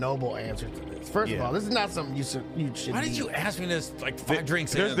has a noble answer to this. First of all, this is not something you should. Why did you ask me this like 5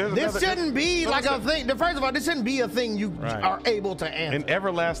 drinks in? This shouldn't be like a thing. First of all, this shouldn't be a thing you are able to answer. And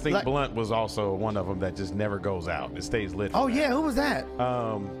Everlasting Blunt was also one of them that just never goes out. It stays lit. Oh yeah, who was that?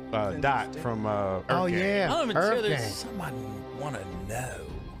 Dot from Earth Oh Gang. yeah, I don't even Earth tell Gang. there's someone want to know.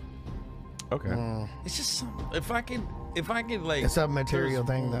 Okay. It's just some. If I could like. It's a material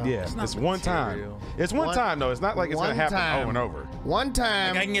thing though. Yeah, it's one time. It's one time though. It's not like it's gonna happen over and over. One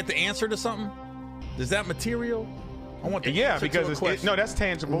time. Like I can get the answer to something. Is that material? I want the answer because to a question. no, that's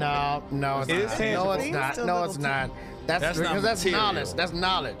tangible. No, it's not. tangible. No, it's not. No, it's not. That's because that's material. knowledge. That's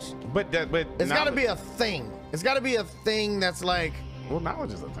knowledge. But It's got to be a thing. It's got to be a thing that's like. Well,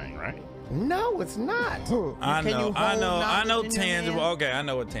 knowledge is a thing, right? No, it's not. I know knowledge in your tangible. hand? Okay, I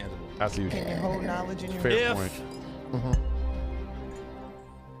know what tangible. I see what Can you hold knowledge in your Fair hand? point.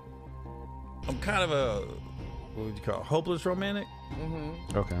 I'm kind of a what would you call it? Hopeless romantic?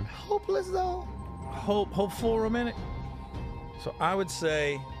 Okay. Hopeless though. Hopeful romantic. So I would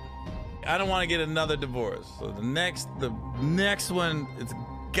say I don't want to get another divorce. So the next one, it's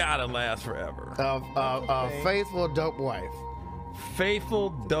gotta last forever. Faithful dope wife. Faithful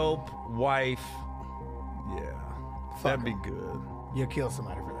dope wife. Yeah, that'd be good. You'll kill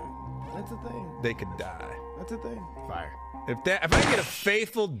somebody for that. That's a thing. They could die. That's a thing. Fire. If I get a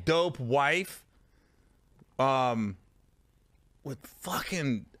faithful dope wife, with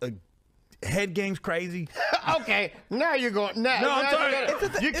fucking head game's crazy. Okay, now you're going. Now, No, I'm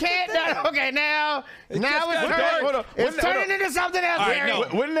sorry. You can't. Okay, now just it's turning into something else. All right, Gary. no.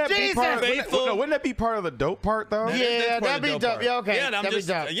 Wouldn't that be Jesus. part? Faithful. Wouldn't that be part of the dope part though? Yeah, that'd be dope. Yeah, okay. Yeah, that'd be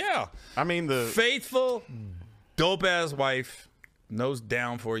dope. yeah. I mean the Faithful, dope ass wife, nose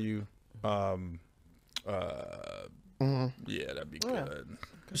down for you. Yeah, that'd be good.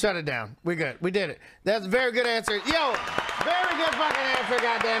 Shut it down. We good. We did it. That's a very good answer. Yo, very good fucking answer.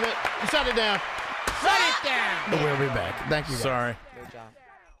 Goddamn it. Shut it down. Shut it down. We'll be back. Thank you. Guys. Sorry. Good job.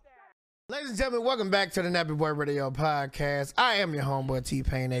 Ladies and gentlemen, welcome back to the Nappy Boy Radio Podcast. I am your homeboy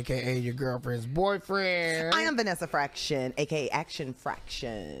T-Pain, a.k.a. your girlfriend's boyfriend. I am Vanessa Fraction, aka Action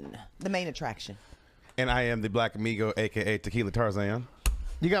Fraction, the main attraction. and I am the Black Amigo, aka Tequila Tarzan.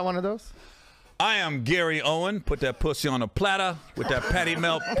 You got one of those? I am Gary Owen. Put that pussy on a platter with that patty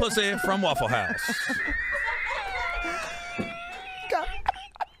melt pussy from Waffle House.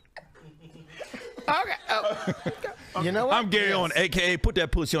 Okay. You know what? I'm Gary Owen, a.k.a. Put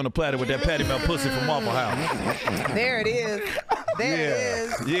that pussy on a platter with that patty melt pussy from Waffle House. There it is. There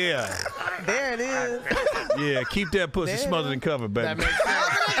it is. Yeah. There it is. Yeah, keep that pussy smothered and covered, baby. That makes sense.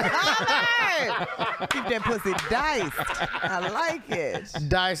 Keep that pussy diced. I like it.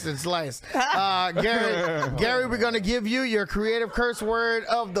 Diced and sliced. Gary, we're going to give you your creative curse word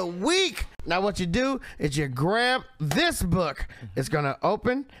of the week. Now, what you do is you grab this book. It's going to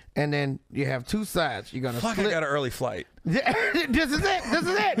open, and then you have two sides. You're going to Fuck, I got an early flight. This is it. This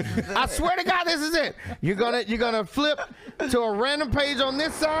is it. I swear to God, this is it. You're gonna flip to a random page on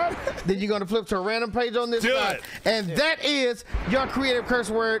this side, then you're gonna flip to a random page on this side, and that is your creative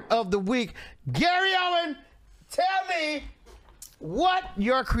curse word of the week. Gary Owen, tell me what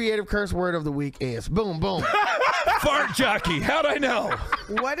your creative curse word of the week is. Boom, boom. Fart jockey. How'd I know?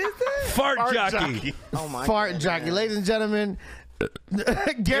 What is this? Fart jockey. Oh my Fart goodness. jockey. Ladies and gentlemen,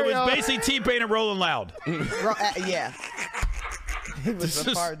 It Gary was Owen. basically T-Pain and Rolling Loud. Yeah. He was This a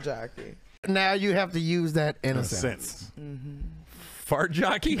is- fart jockey. Now you have to use that in a sentence. Sense. Fart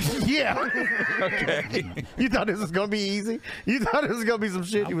jockey? Yeah. Okay. You thought this was gonna be easy? You thought this was gonna be some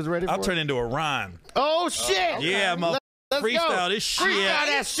shit you was ready for? I'll turn into a rhyme. Oh shit! Yeah, mother. Let's Freestyle go. this shit. Freestyle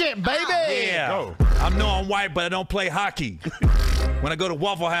that shit, baby. Yeah. I know I'm white, but I don't play hockey. When I go to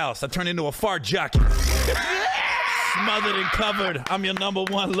Waffle House, I turn into a fart jockey. Smothered and covered, I'm your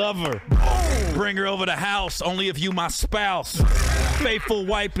 #1 lover. Bring her over the house, only if you my spouse. Faithful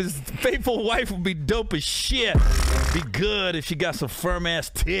wife would be dope as shit. Be good if she got some firm ass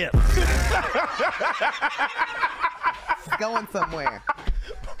tits. It's going somewhere.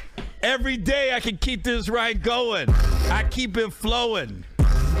 Every day I can keep this right going. I keep it flowing.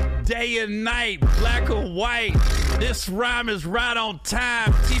 Day and night, black or white. This rhyme is right on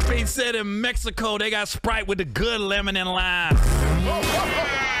time. T-Pain said in Mexico they got Sprite with the good lemon and lime.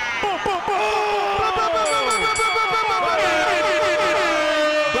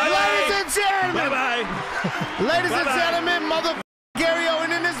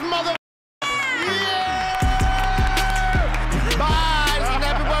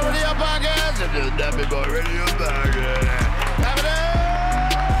 Boy Radio Bye.